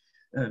program.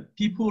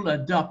 People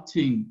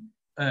adopting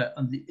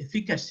on the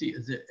efficacy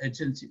of the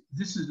agency,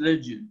 this is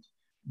legend.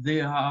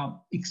 They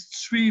are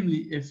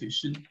extremely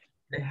efficient.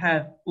 They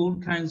have all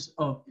kinds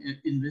of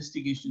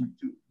investigation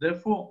too.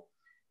 Therefore,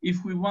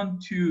 if we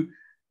want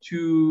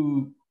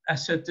to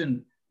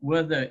ascertain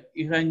whether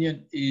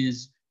Iranian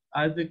is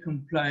either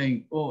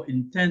complying or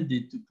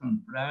intended to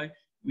comply,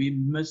 we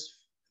must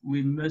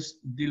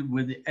deal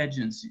with the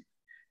agency.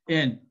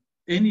 And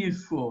any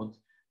effort,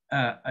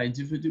 I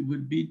definitely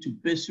would be to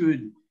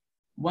persuade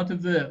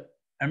whatever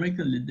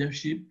American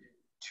leadership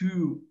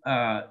to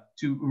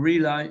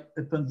rely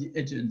upon the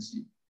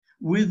agency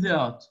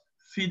without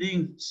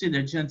feeding said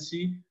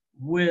agency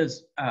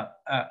with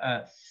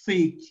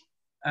fake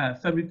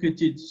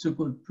fabricated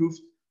so-called proof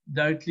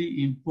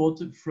directly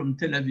imported from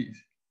Tel Aviv,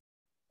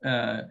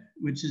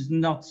 which is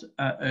not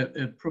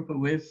a proper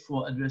way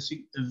for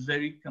addressing a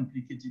very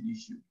complicated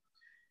issue.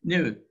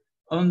 Now,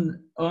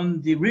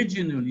 on the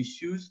regional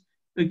issues,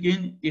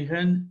 again,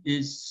 Iran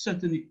is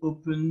certainly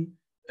open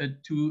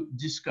to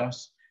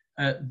discuss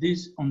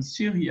this on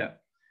Syria.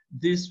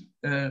 This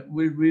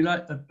will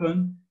rely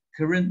upon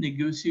current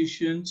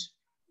negotiations,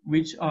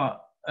 which are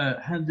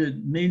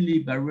handled mainly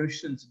by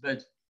Russians,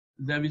 but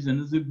there is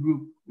another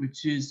group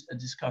which is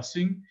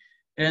discussing.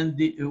 And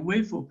the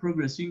way for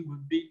progressing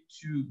would be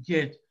to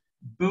get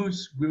both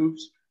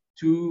groups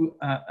to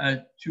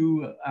I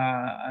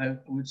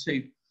would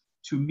say,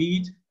 to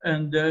meet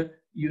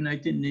under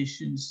United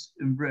Nations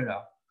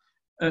umbrella.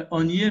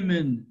 On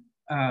Yemen,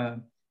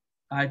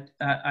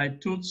 I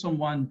told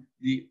someone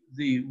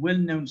the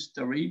well-known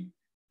story.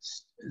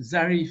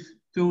 Zarif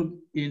told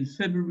in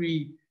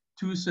February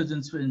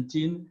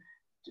 2017,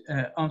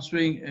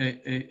 answering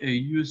a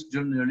US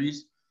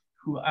journalist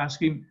who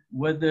asked him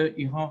whether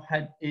Iran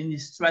had any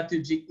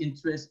strategic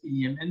interest in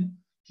Yemen.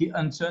 He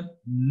answered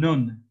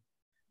none,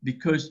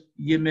 because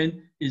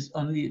Yemen is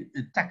only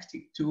a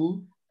tactic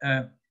tool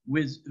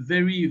with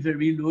very,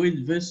 very low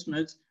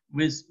investments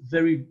with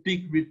very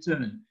big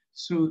return.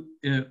 So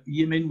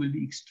Yemen will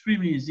be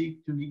extremely easy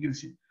to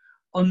negotiate.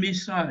 On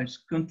missiles,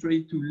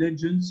 contrary to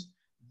legends,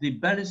 the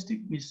ballistic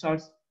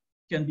missiles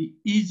can be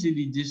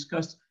easily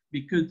discussed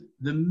because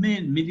the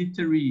main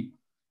military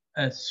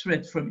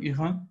threat from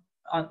Iran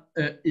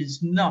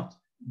is not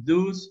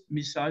those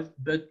missiles,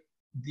 but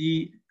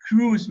the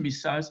cruise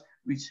missiles,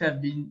 which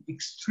have been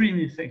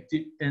extremely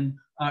effective and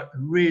are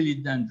really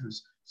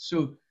dangerous.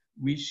 So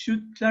we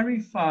should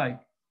clarify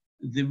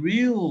the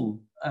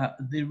real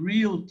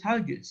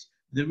targets,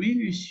 the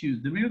real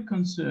issues, the real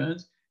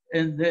concerns,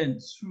 and then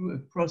through a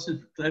process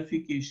of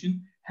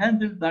clarification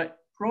handled by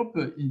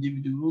proper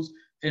individuals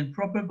and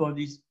proper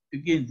bodies,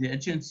 again, the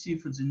Agency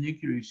for the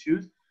Nuclear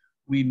Issues,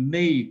 we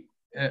may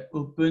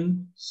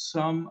open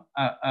some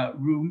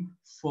room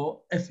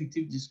for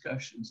effective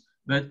discussions.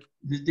 But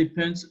this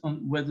depends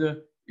on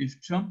whether,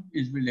 if Trump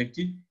is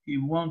reelected, he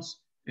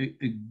wants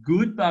a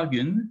good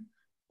bargain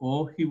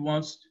or he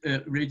wants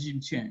a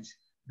regime change.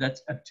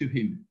 That's up to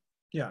him.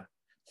 Yeah,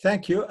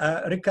 thank you.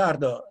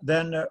 Riccardo,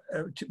 then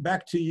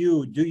back to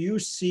you. Do you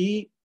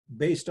see,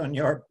 based on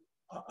your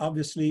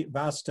obviously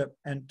vast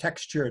and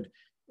textured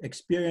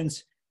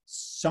experience,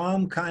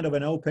 some kind of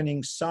an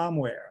opening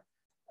somewhere?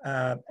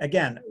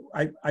 Again,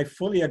 I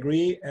fully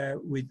agree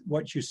with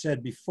what you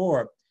said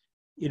before,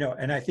 you know,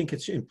 and I think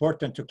it's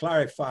important to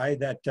clarify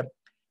that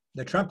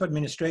the Trump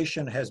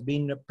administration has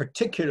been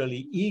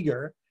particularly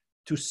eager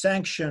to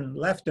sanction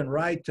left and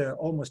right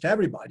almost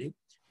everybody.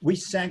 We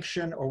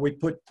sanction, or we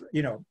put,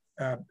 you know,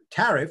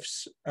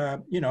 tariffs,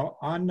 you know,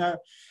 on,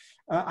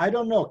 I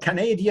don't know,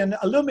 Canadian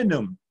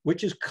aluminum,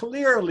 which is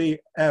clearly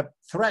a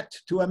threat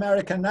to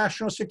American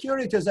national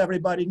security, as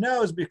everybody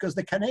knows, because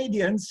the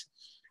Canadians,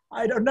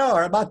 I don't know,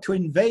 are about to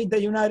invade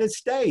the United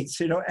States,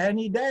 you know,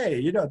 any day.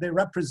 You know, they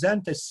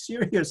represent a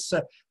serious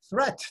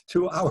threat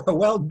to our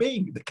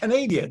well-being, the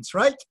Canadians,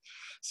 right?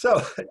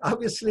 So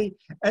obviously,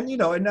 and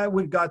now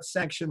we've got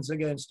sanctions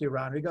against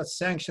Iran, we got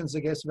sanctions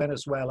against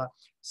Venezuela,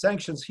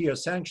 sanctions here,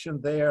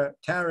 sanctions there,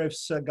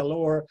 tariffs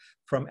galore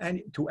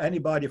to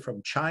anybody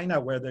from China,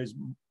 where there's,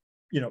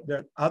 there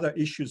are other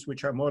issues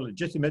which are more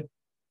legitimate,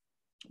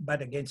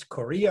 but against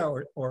Korea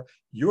or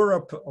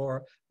Europe,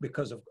 or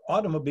because of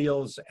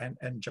automobiles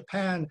and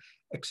Japan,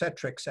 et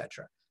cetera, et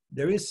cetera.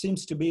 There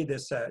seems to be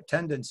this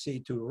tendency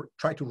to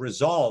try to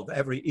resolve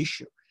every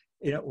issue,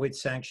 with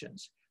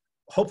sanctions.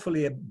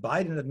 Hopefully a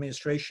Biden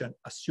administration,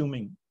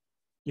 assuming,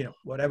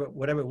 whatever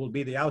will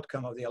be the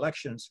outcome of the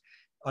elections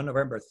on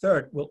November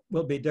 3rd,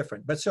 will be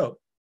different. But so,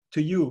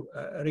 to you,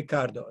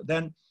 Riccardo,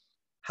 then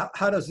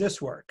how does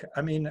this work?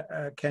 I mean,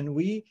 can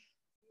we,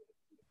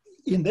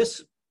 in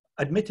this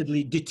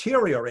admittedly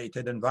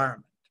deteriorated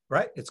environment,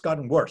 right? It's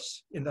gotten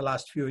worse in the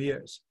last few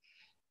years.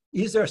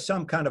 Is there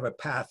some kind of a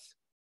path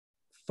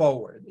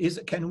forward?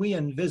 Can we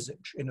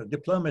envisage,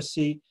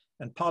 diplomacy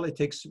and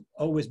politics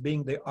always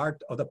being the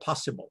art of the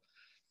possible?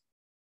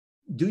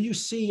 Do you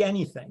see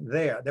anything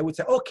there that would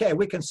say, okay,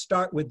 we can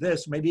start with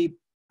this, maybe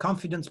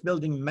confidence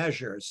building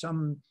measures,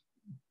 some,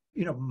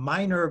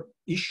 minor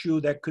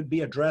issue that could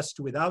be addressed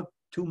without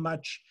too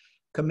much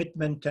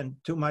commitment and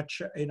too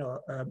much,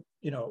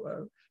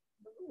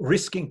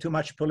 risking too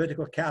much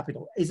political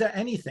capital? Is there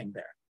anything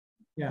there?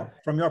 Yeah,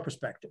 from your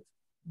perspective?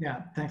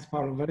 Yeah, thanks,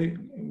 Paolo. Very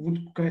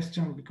good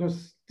question,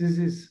 because this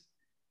is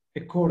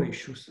a core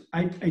issue.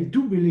 I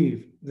do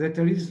believe that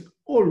there is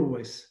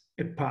always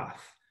a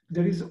path.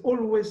 There is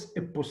always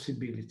a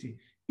possibility,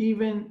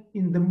 even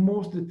in the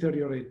most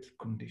deteriorated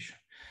condition.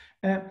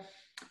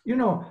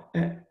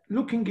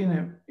 Looking in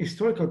a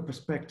historical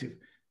perspective,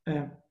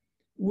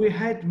 we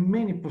had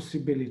many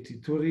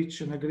possibilities to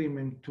reach an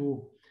agreement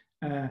to,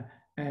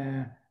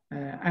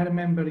 I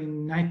remember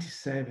in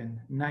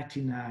 97,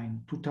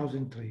 99,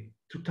 2003,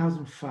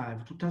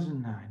 2005,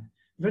 2009,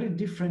 very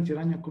different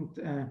Iranian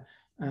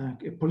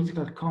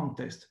political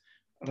context.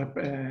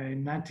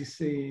 In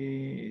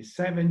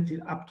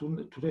 1970 up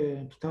to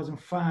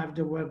 2005,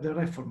 there were the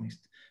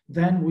reformists.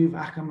 Then with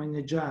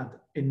Ahmadinejad,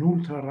 an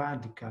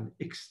ultra-radical,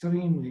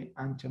 extremely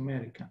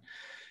anti-American.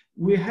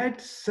 We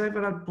had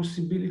several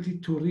possibilities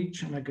to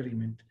reach an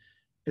agreement.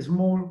 A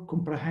small,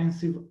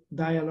 comprehensive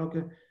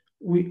dialogue.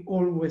 We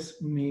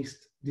always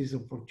missed this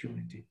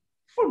opportunity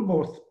for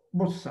both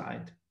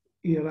sides,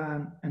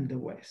 Iran and the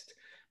West.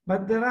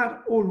 But there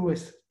are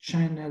always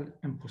channels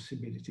and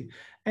possibility.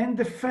 And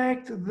the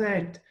fact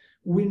that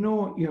we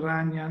know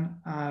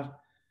Iranians are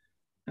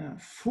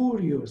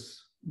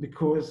furious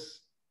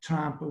because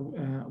Trump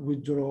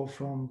withdrew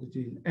from the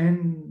deal.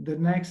 And the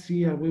next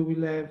year we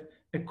will have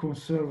a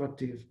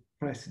conservative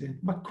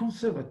president. But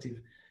conservative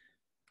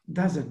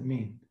doesn't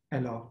mean a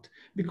lot.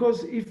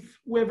 Because if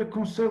we have a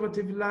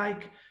conservative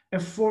like a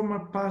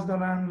former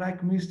Pasdaran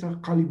like Mr.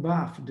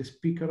 Kalibaf, the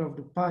Speaker of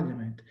the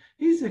Parliament,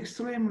 he's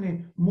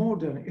extremely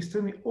modern,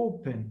 extremely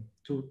open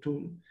to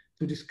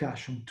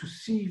discussion, to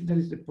see if there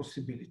is a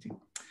possibility.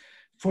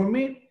 For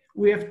me,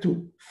 we have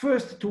to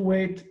first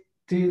wait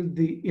till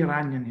the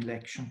Iranian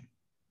election,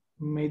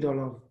 middle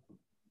of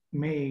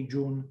May,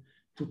 June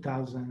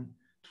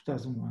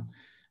 2001.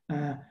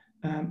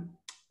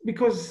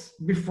 Because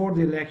before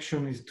the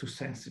election is too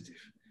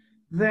sensitive.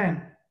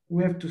 Then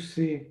we have to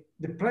see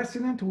the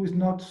president, who is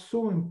not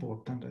so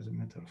important as a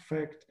matter of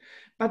fact,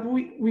 but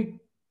we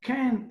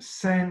can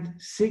send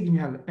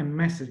signal and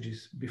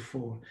messages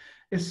before,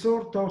 a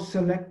sort of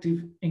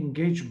selective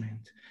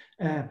engagement,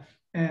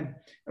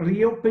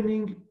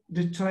 reopening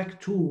the track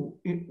 2.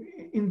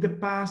 In the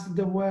past,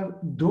 there were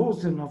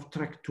dozens of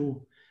track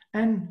 2,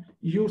 and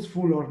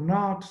useful or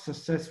not,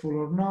 successful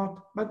or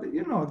not, but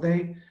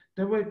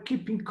they were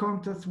keeping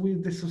contact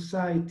with the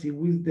society,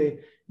 with the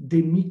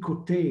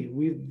demi-côté,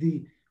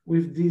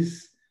 with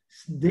these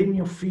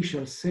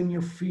demi-official,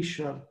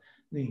 semi-official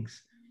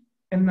links.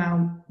 And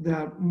now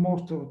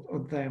most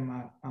of them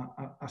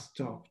are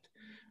stopped.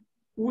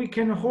 We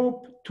can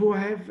hope to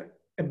have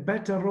a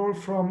better role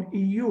from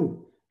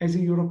EU. As a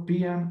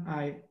European,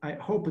 I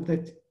hope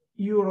that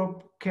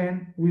Europe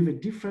can, with a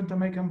different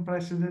American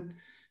president,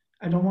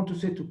 I don't want to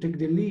say to take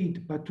the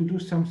lead, but to do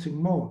something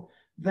more.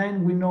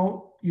 Then we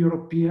know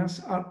Europeans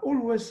are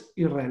always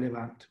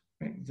irrelevant.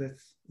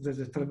 That's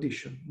a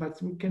tradition,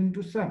 but we can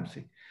do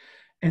something.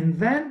 And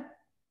then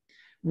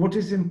what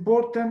is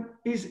important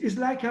is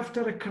like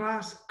after a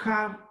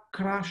car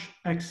crash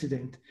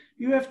accident,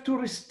 you have to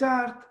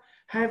restart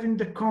having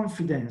the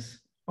confidence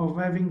of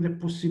having the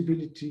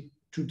possibility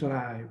to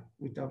drive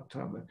without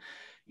trouble.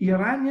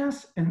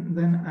 Iranians, and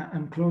then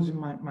I'm closing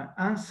my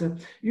answer,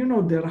 the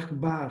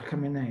Rahbar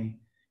Khamenei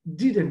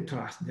didn't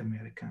trust the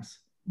Americans,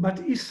 but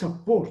he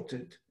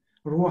supported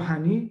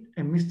Rouhani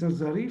and Mr.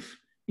 Zarif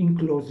in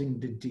closing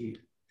the deal.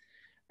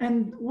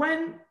 And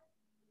when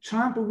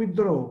Trump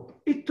withdrew,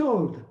 he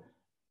told,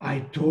 I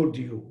told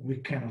you we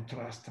cannot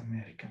trust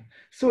Americans.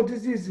 So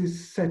this is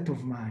his set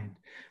of mind.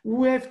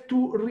 We have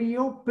to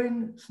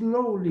reopen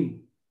slowly,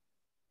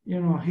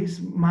 his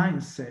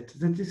mindset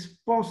that it's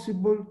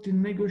possible to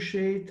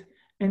negotiate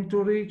and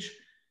to reach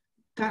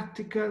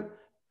tactical,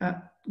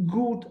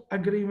 good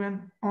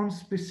agreement on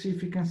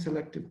specific and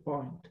selected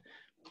point.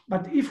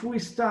 But if we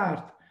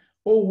start,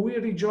 or we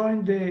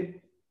rejoin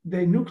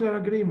the nuclear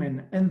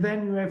agreement, and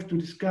then you have to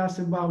discuss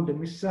about the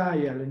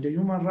missile and the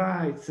human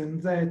rights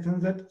and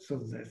that, so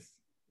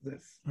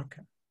that's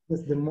okay.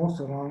 That's the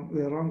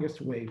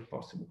wrongest way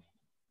possible.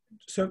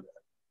 So,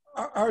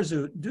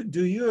 Arzu,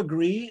 do you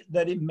agree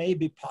that it may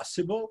be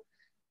possible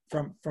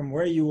from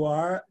where you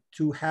are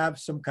to have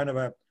some kind of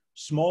a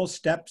small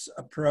steps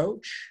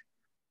approach,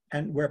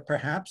 and where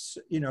perhaps,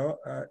 you know,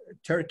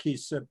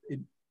 Turkey's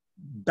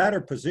better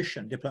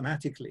position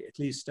diplomatically, at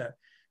least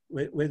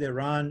with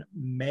Iran,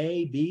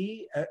 may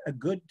be a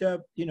good,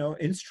 you know,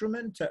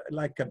 instrument,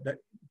 like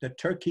that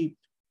Turkey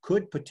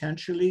could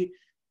potentially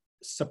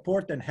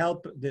support and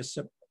help this,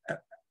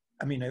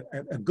 I mean,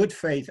 a good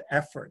faith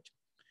effort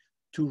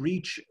to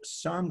reach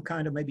some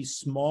kind of maybe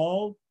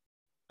small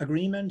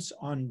agreements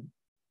on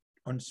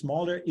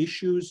smaller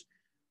issues,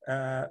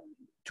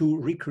 to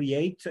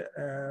recreate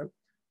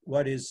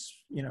what is,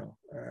 you know,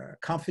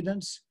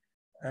 confidence,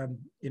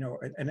 you know,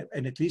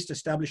 and at least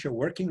establish a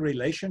working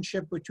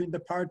relationship between the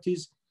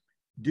parties.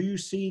 Do you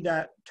see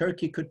that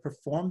Turkey could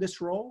perform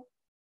this role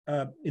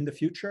in the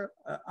future,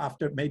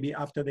 maybe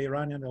after the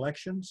Iranian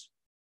elections?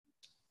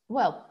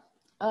 Well,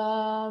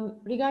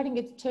 regarding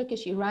the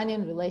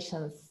Turkish-Iranian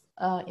relations,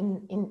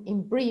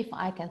 in brief,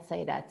 I can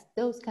say that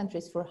those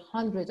countries for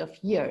hundreds of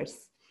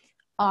years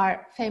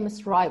are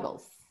famous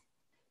rivals.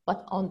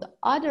 But on the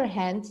other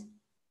hand,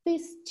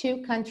 these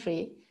two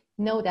countries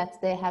know that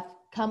they have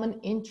common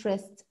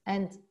interests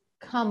and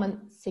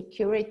common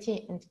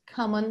security and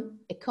common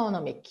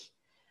economic,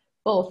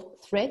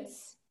 both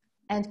threats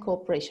and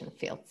cooperation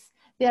fields.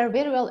 They are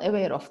very well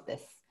aware of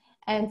this,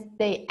 and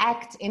they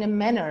act in a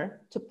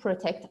manner to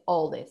protect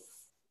all this.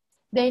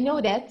 They know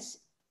that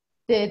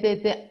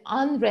the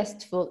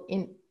unrestful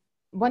in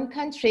one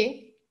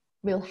country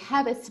will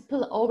have a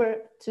spillover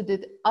to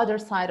the other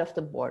side of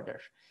the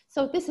border.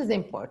 So this is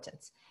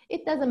important.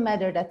 It doesn't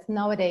matter that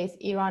nowadays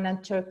Iran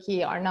and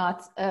Turkey are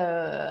not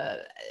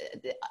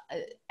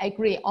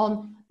agree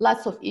on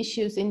lots of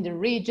issues in the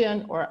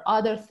region or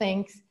other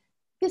things.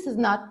 This is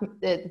not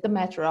the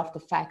matter of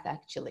the fact,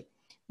 actually.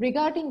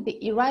 Regarding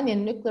the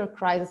Iranian nuclear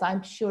crisis,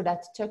 I'm sure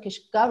that Turkish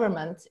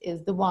government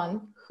is the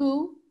one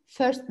who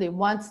firstly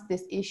wants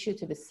this issue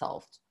to be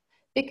solved,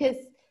 because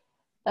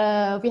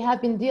we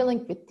have been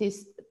dealing with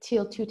this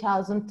till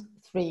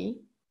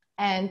 2003,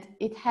 and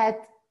it had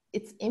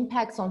its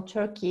impacts on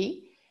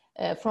Turkey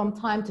from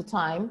time to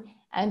time.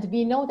 And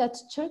we know that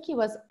Turkey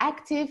was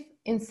active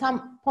in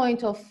some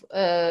point of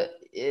that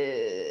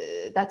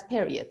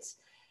period.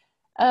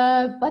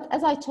 But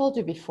as I told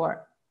you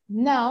before,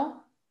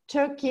 now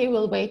Turkey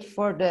will wait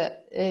for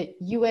the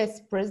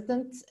US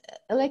president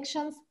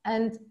elections,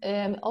 and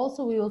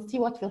also we will see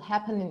what will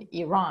happen in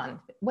Iran.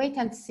 Wait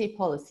and see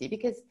policy,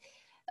 because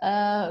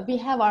we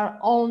have our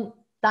own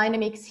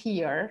dynamics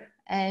here,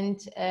 and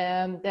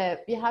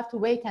we have to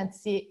wait and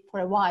see for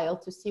a while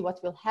to see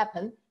what will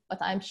happen. But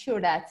I'm sure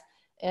that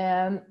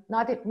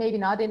maybe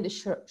not in the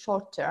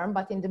short term,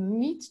 but in the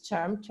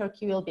mid-term,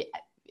 Turkey will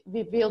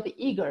be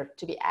eager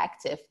to be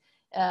active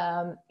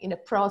in a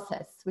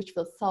process which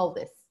will solve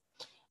this.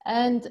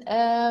 And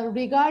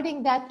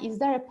regarding that, is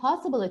there a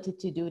possibility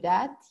to do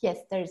that? Yes,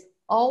 there's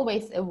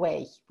always a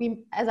way.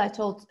 As I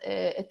told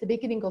at the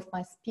beginning of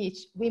my speech,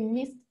 we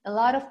missed a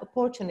lot of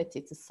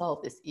opportunity to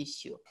solve this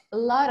issue, a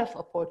lot of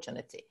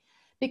opportunity,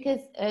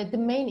 because the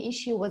main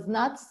issue was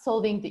not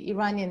solving the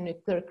Iranian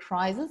nuclear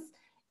crisis,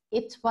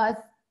 it was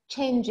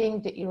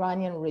changing the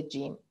Iranian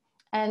regime.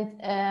 And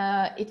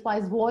it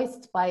was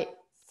voiced by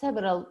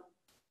several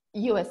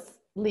US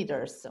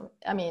leaders.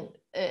 I mean,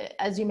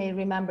 as you may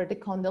remember, the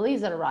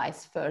Condoleezza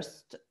Rice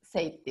first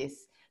said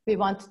this. We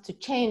want to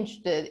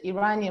change the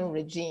Iranian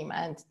regime,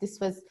 and this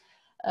was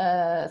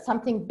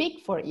something big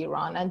for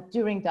Iran and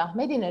during the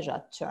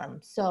Ahmadinejad term.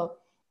 So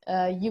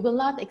you will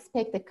not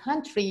expect a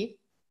country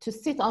to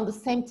sit on the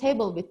same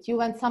table with you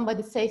when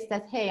somebody says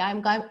that, hey,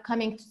 I'm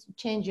coming to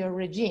change your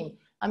regime.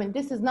 I mean,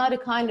 this is not a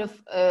kind of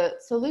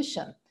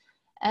solution.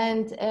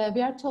 And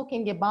we are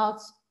talking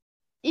about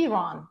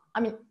Iran. I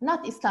mean,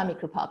 not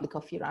Islamic Republic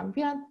of Iran.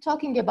 We are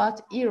talking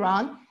about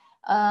Iran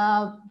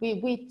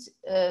with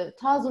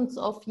thousands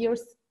of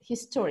years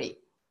history.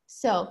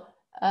 So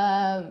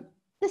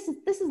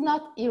this is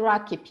not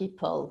Iraqi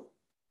people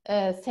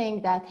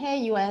saying that, hey,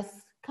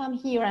 US, come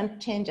here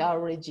and change our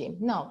regime.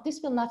 No,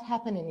 this will not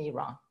happen in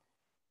Iran.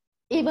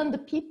 Even the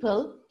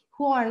people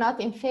who are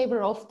not in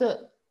favor of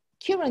the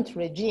current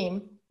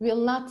regime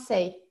will not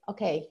say,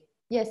 okay,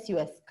 yes,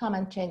 US, come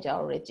and change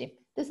our regime.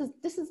 This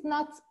is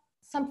not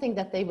something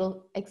that they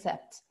will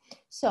accept.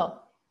 So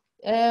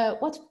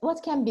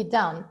what can be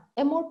done?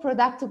 A more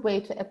productive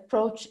way to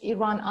approach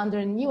Iran under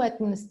a new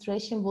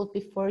administration would be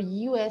for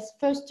US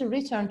first to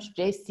return to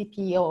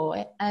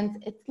JCPOA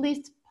and at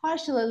least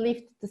partially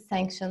lift the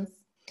sanctions,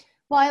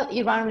 while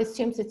Iran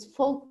resumes its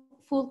full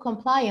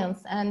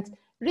compliance and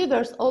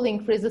reverse all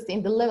increases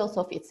in the levels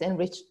of its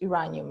enriched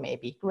uranium,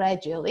 maybe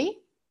gradually.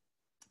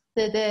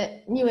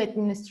 the new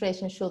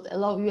administration should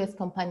allow US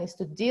companies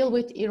to deal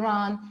with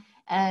Iran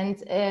and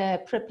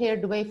prepare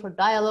the way for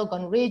dialogue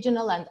on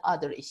regional and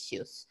other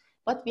issues.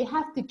 But we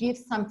have to give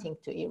something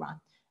to Iran.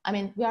 I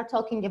mean, we are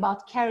talking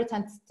about carrot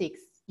and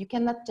sticks. You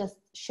cannot just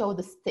show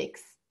the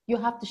sticks. You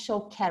have to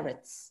show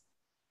carrots.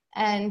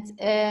 And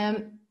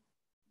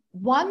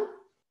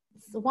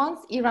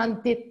once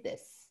Iran did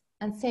this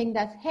and saying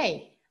that,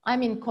 hey,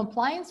 I'm in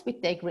compliance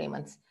with the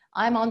agreements,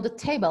 I'm on the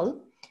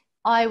table,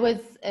 I was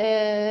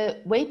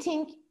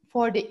waiting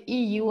for the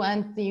EU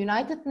and the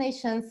United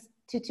Nations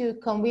to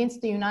convince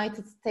the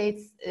United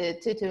States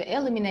to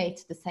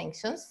eliminate the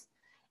sanctions,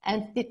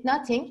 and did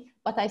nothing,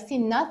 but I see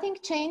nothing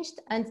changed,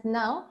 and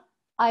now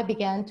I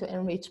began to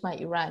enrich my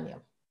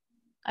uranium.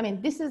 I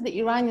mean, this is the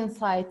Iranian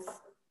side's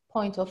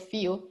point of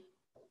view,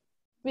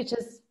 which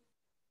is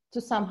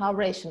to somehow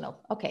rational.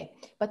 Okay,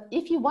 but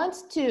if you want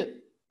to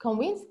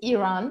convince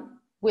Iran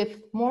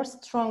with more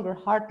stronger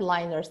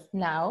hardliners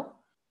now,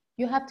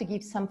 you have to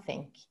give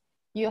something.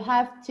 You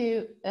have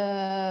to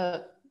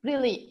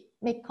really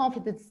make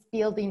confidence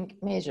building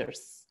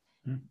measures,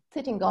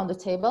 sitting on the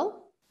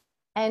table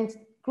and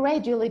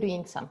gradually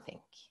doing something.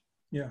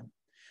 Yeah,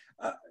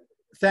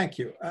 thank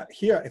you.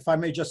 Here, if I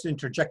may just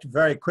interject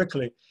very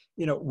quickly,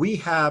 you know, we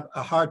have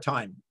a hard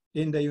time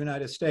in the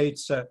United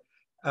States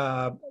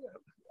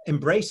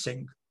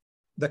embracing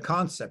the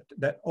concept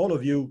that all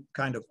of you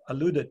kind of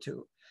alluded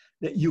to,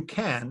 that you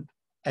can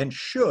and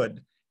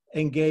should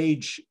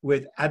engage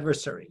with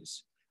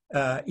adversaries,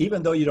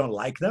 even though you don't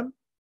like them,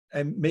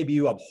 and maybe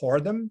you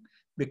abhor them,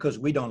 because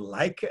we don't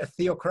like a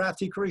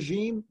theocratic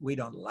regime. We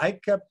don't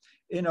like,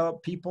 you know,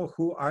 people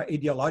who are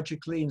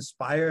ideologically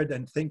inspired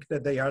and think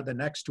that they are the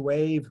next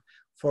wave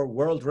for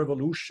world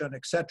revolution,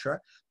 etc.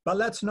 But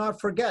let's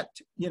not forget,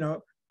 you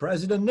know,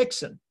 President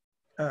Nixon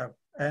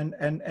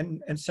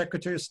and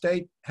Secretary of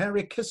State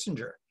Henry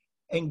Kissinger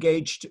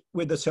engaged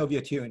with the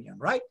Soviet Union,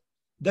 right?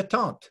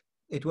 Détente,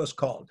 it was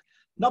called.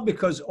 Not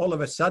because all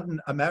of a sudden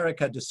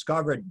America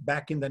discovered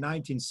back in the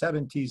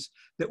 1970s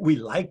that we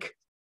liked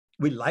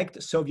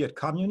Soviet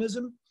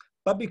communism,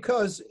 but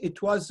because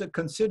it was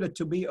considered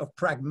to be of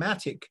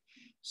pragmatic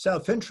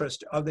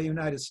self-interest of the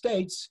United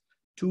States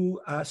to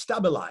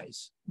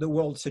stabilize the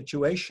world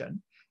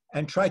situation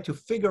and try to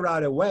figure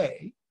out a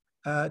way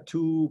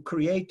to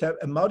create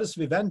a modus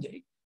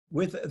vivendi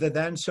with the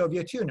then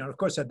Soviet Union. Of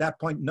course, at that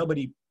point,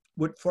 nobody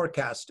would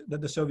forecast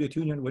that the Soviet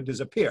Union would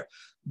disappear.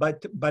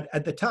 But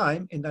at the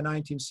time, in the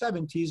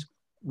 1970s,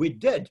 we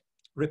did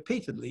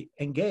repeatedly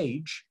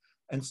engage,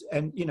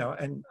 and you know,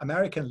 and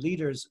American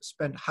leaders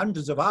spent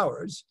hundreds of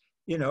hours,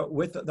 you know,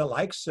 with the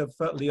likes of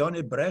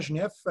Leonid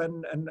Brezhnev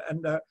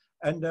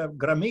and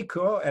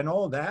Gromyko and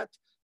all that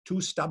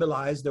to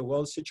stabilize the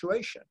world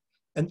situation.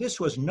 And this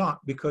was not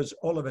because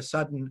all of a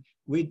sudden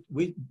we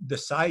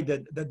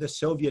decided that the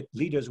Soviet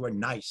leaders were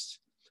nice,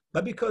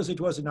 but because it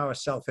was in our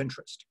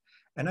self-interest.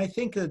 And I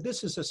think that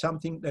this is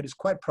something that is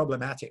quite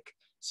problematic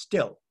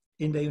still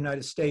in the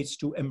United States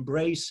to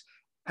embrace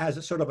as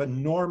a sort of a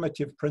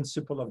normative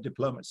principle of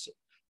diplomacy.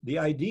 The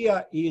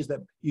idea is that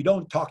you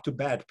don't talk to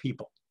bad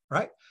people,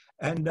 right?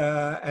 And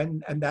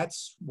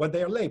that's what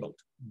they're labeled,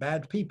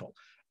 bad people.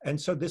 And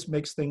so this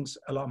makes things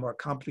a lot more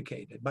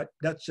complicated, but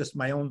that's just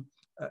my own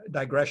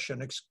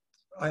digression.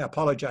 I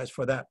apologize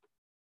for that.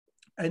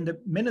 And the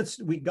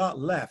minutes we got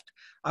left,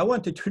 I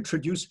wanted to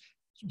introduce,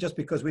 just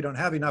because we don't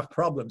have enough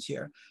problems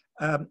here,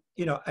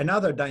 you know,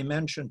 another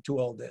dimension to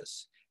all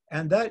this.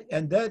 And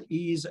that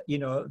is, you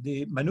know,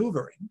 the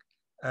maneuvering,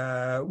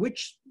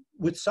 which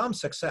with some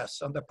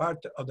success on the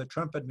part of the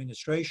Trump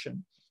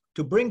administration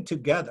to bring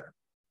together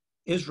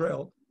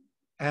Israel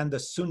and the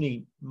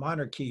Sunni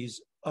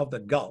monarchies of the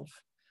Gulf,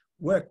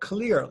 where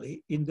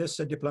clearly in this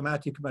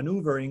diplomatic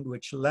maneuvering,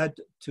 which led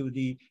to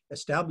the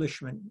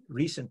establishment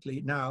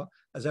recently now,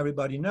 as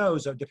everybody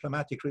knows, of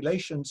diplomatic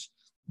relations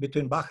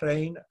between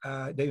Bahrain,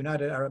 the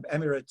United Arab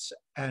Emirates,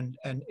 and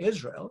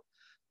Israel,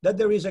 that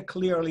there is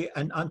clearly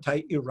an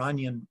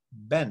anti-Iranian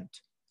bent,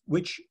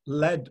 which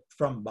led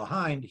from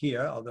behind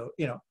here, although,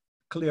 you know,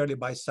 clearly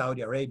by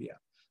Saudi Arabia,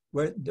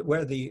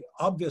 where the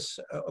obvious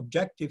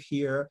objective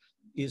here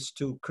is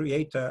to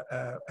create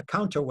a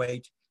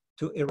counterweight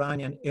to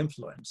Iranian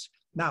influence.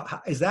 Now,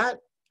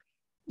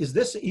 is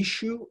this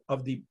issue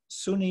of the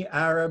Sunni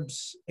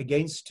Arabs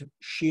against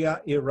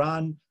Shia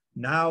Iran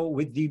now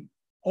with the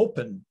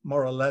open,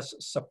 more or less,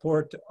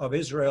 support of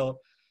Israel,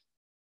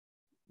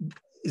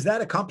 is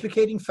that a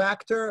complicating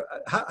factor?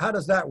 How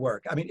does that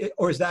work? I mean,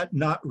 or is that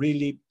not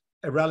really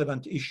a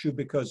relevant issue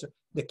because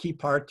the key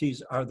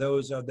parties are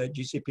those of the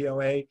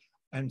GCPOA,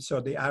 and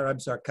so the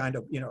Arabs are kind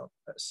of, you know,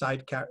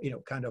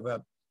 kind of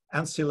a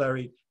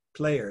ancillary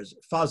players?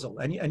 Fazle,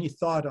 any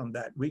thought on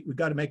that? We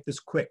got to make this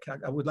quick.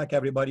 I would like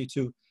everybody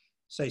to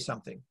say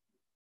something.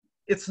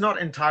 It's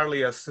not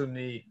entirely a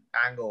Sunni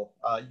angle.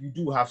 You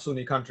do have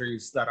Sunni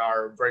countries that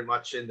are very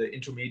much in the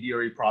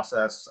intermediary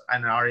process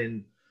and are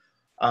in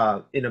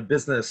a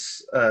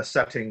business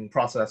setting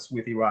process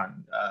with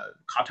Iran.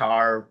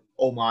 Qatar,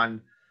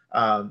 Oman,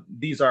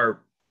 these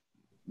are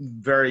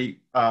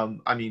very,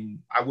 I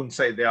mean, I wouldn't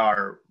say they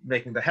are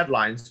making the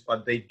headlines,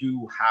 but they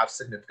do have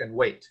significant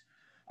weight.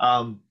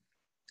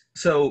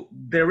 So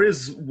there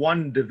is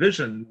one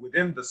division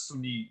within the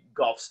Sunni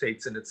Gulf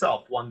states in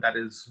itself, one that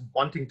is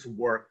wanting to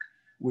work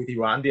with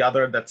Iran, the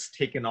other that's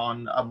taken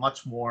on a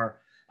much more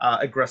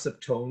aggressive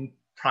tone,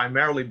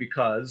 primarily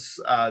because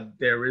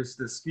there is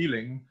this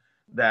feeling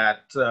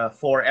that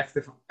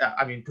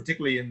I mean,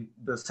 particularly in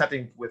the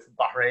setting with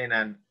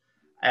Bahrain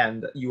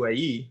and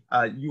UAE,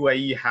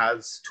 UAE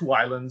has two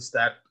islands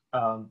that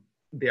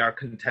they are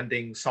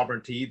contending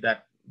sovereignty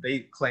that they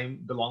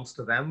claim belongs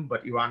to them,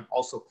 but Iran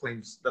also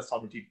claims the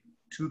sovereignty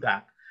to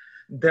that.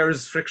 There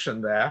is friction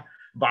there.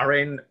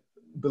 Bahrain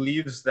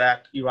believes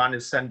that Iran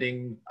is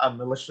sending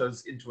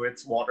militias into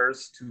its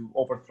waters to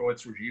overthrow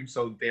its regime,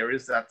 so there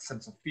is that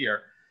sense of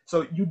fear.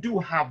 So you do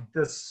have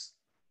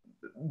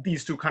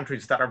these two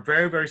countries that are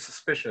very, very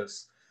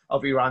suspicious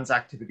of Iran's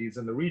activities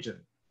in the region.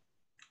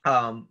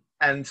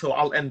 And so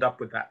I'll end up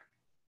with that.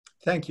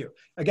 Thank you.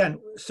 Again,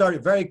 sorry,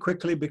 very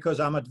quickly, because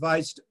I'm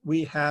advised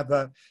we have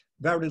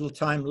very little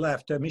time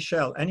left.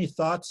 Michel, any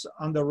thoughts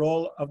on the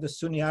role of the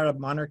Sunni Arab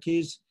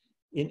monarchies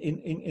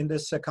in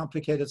this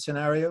complicated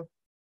scenario?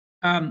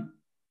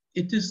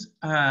 It is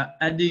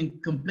adding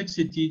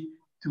complexity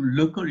to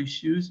local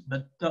issues,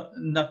 but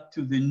not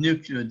to the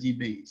nuclear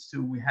debate.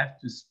 So we have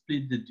to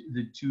split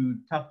the two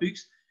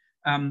topics.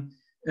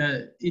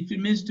 It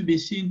remains to be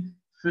seen,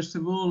 first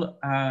of all,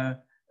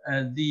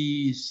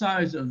 the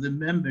size of the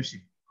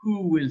membership.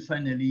 Who will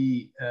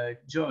finally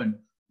join?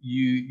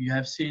 You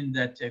have seen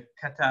that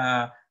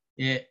Qatar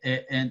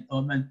and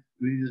Oman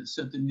will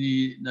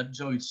certainly not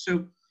join.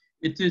 So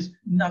it is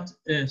not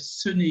a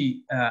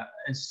Sunni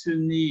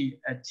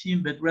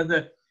team, but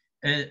rather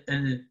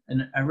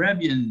an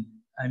Arabian,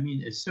 I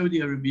mean a Saudi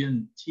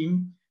Arabian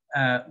team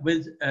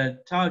with a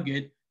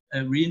target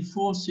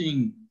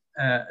reinforcing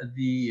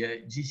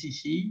the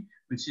GCC,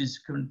 which is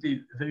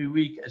currently very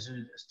weak as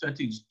a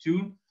strategic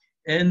tool,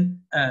 and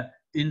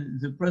in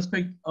the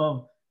prospect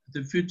of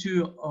the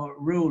future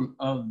role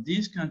of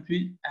these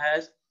countries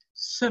as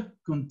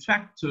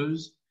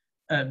subcontractors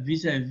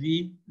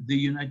vis-à-vis the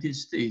United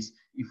States.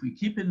 If we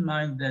keep in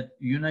mind that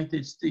the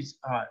United States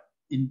are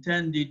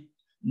intended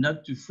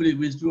not to fully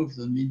withdraw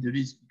from the Middle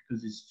East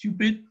because it's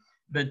stupid,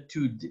 but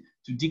to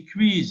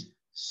decrease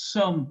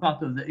some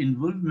part of the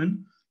involvement,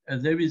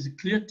 there is a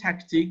clear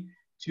tactic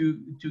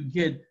to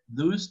get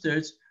those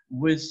states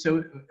with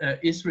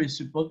Israeli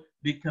support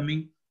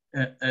becoming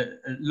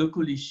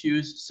local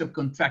issues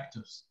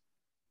subcontractors.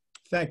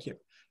 Thank you.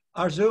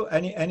 Arzu,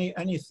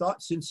 any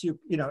thoughts, since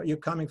you're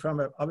coming from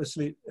a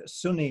obviously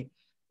Sunni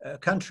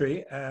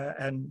country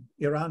and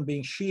Iran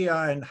being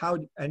Shia,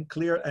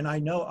 and I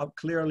know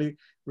clearly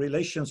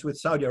relations with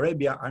Saudi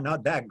Arabia are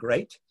not that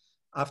great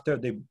after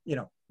the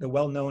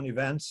well-known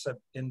events at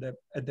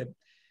the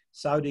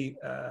Saudi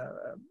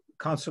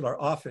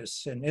consular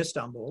office in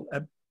Istanbul.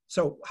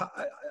 So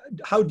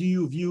how do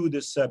you view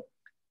this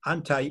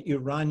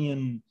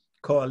anti-Iranian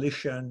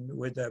coalition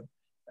with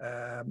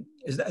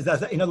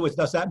in other words,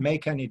 does that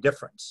make any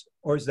difference,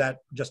 or is that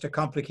just a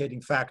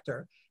complicating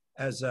factor,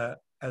 as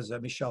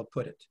Michel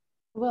put it?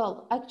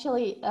 Well,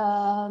 actually,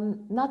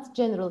 not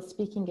generally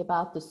speaking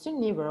about the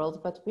Sunni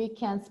world, but we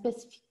can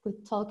specifically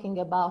talking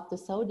about the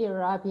Saudi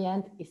Arabia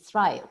and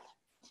Israel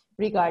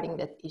regarding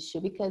that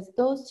issue, because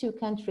those two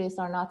countries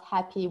are not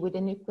happy with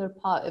the nuclear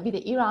power, with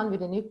Iran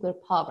with the nuclear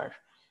power.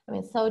 I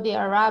mean, Saudi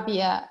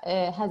Arabia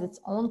has its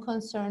own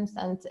concerns,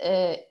 and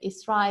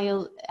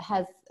Israel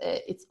has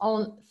its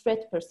own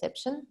threat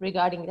perception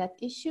regarding that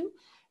issue.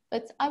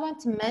 But I want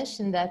to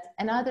mention that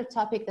another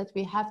topic that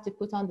we have to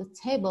put on the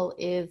table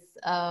is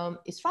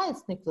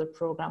Israel's nuclear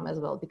program as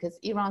well, because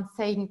Iran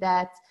saying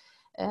that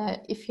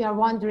if you are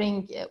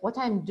wondering what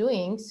I'm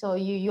doing, so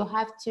you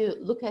have to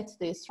look at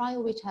the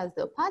Israel, which has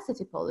the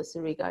opacity policy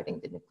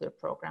regarding the nuclear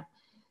program.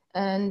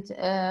 And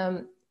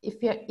if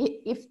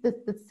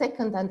the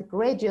second and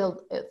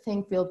gradual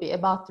thing will be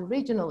about the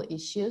regional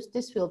issues,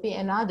 this will be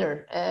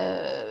another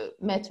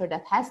matter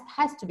that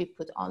has to be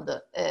put on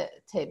the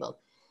table.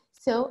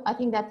 So I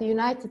think that the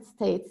United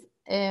States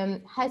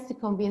has to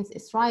convince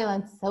Israel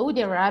and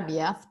Saudi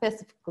Arabia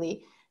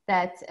specifically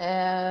that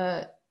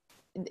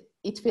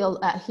it will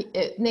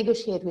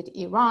negotiate with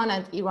Iran,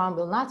 and Iran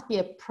will not be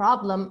a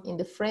problem in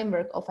the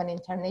framework of an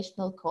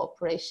international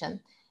cooperation.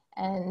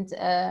 And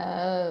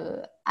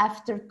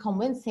after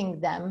convincing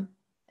them,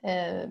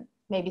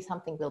 maybe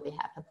something will be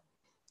happen.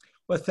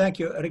 Well, thank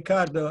you,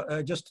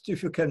 Riccardo. Just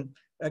if you can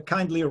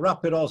kindly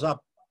wrap it all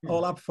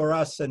up for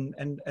us,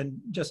 and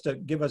just to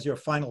give us your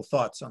final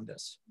thoughts on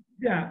this.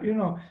 Yeah,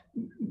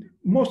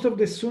 most of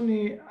the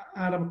Sunni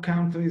Arab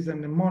countries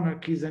and the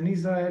monarchies and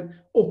Israel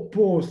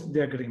opposed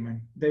the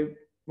agreement. They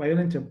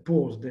violently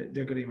opposed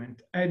the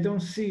agreement. I don't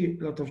see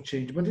a lot of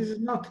change, but this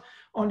is not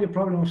only a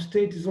problem of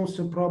state, it's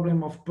also a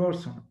problem of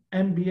person.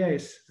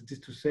 MBS, that is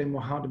to say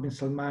Mohammed bin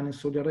Salman in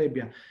Saudi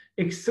Arabia,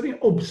 extremely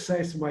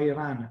obsessed by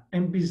Iran.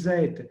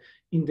 MBZ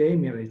in the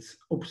Emirates,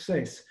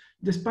 obsessed.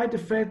 Despite the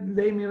fact that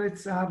the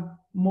Emirates are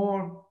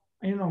more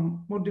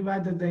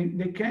divided,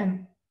 they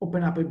can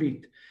open up a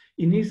bit.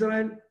 In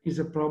Israel is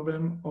a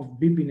problem of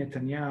Bibi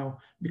Netanyahu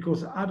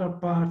because other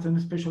parts, and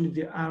especially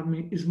the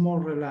army, is more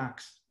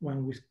relaxed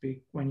when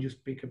you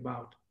speak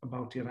about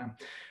Iran.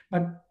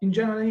 But in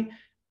general,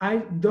 I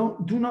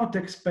do not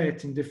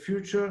expect in the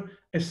future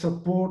a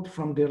support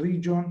from the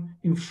region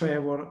in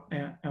favor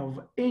of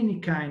any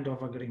kind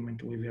of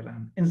agreement with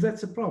Iran. And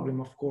that's a problem,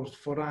 of course,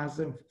 for us,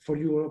 and for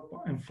Europe,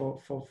 and for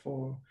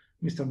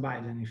Mr.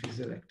 Biden if he's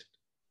elected.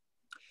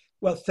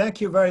 Well, thank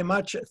you very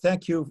much.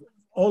 Thank you,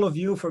 all of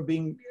you, for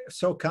being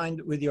so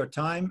kind with your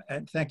time,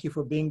 and thank you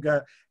for being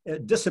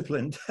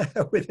disciplined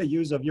with the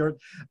use of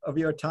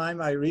your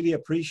time. I really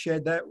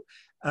appreciate that.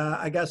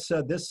 I guess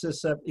this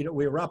is,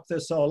 we wrap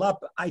this all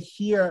up. I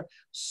hear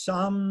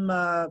some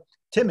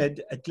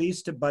timid, at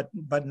least,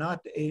 but not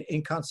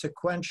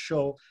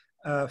inconsequential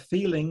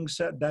feelings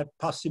that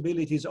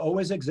possibilities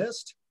always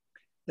exist,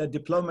 that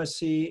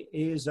diplomacy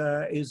is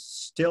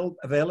still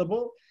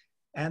available,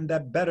 and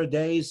that better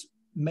days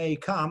may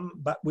come,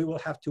 but we will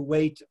have to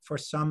wait for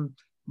some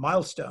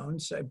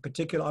milestones, in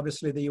particular,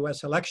 obviously, the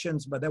US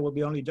elections, but that will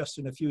be only just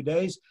in a few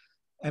days,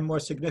 and more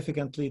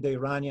significantly, the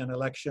Iranian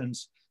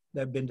elections that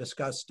have been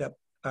discussed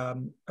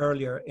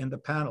earlier in the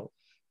panel.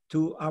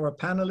 To our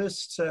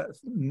panelists,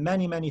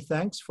 many, many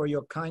thanks for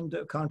your kind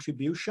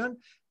contribution,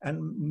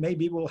 and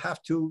maybe we'll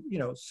have to,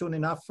 soon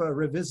enough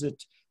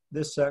revisit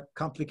this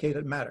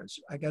complicated matters.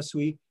 I guess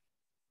we,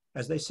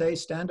 as they say,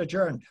 stand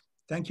adjourned.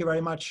 Thank you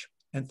very much.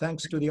 And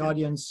thanks to the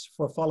audience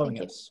for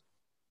following us.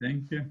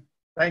 Thank you.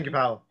 Thank you,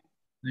 Paolo.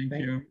 Thank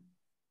you.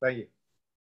 Thank you.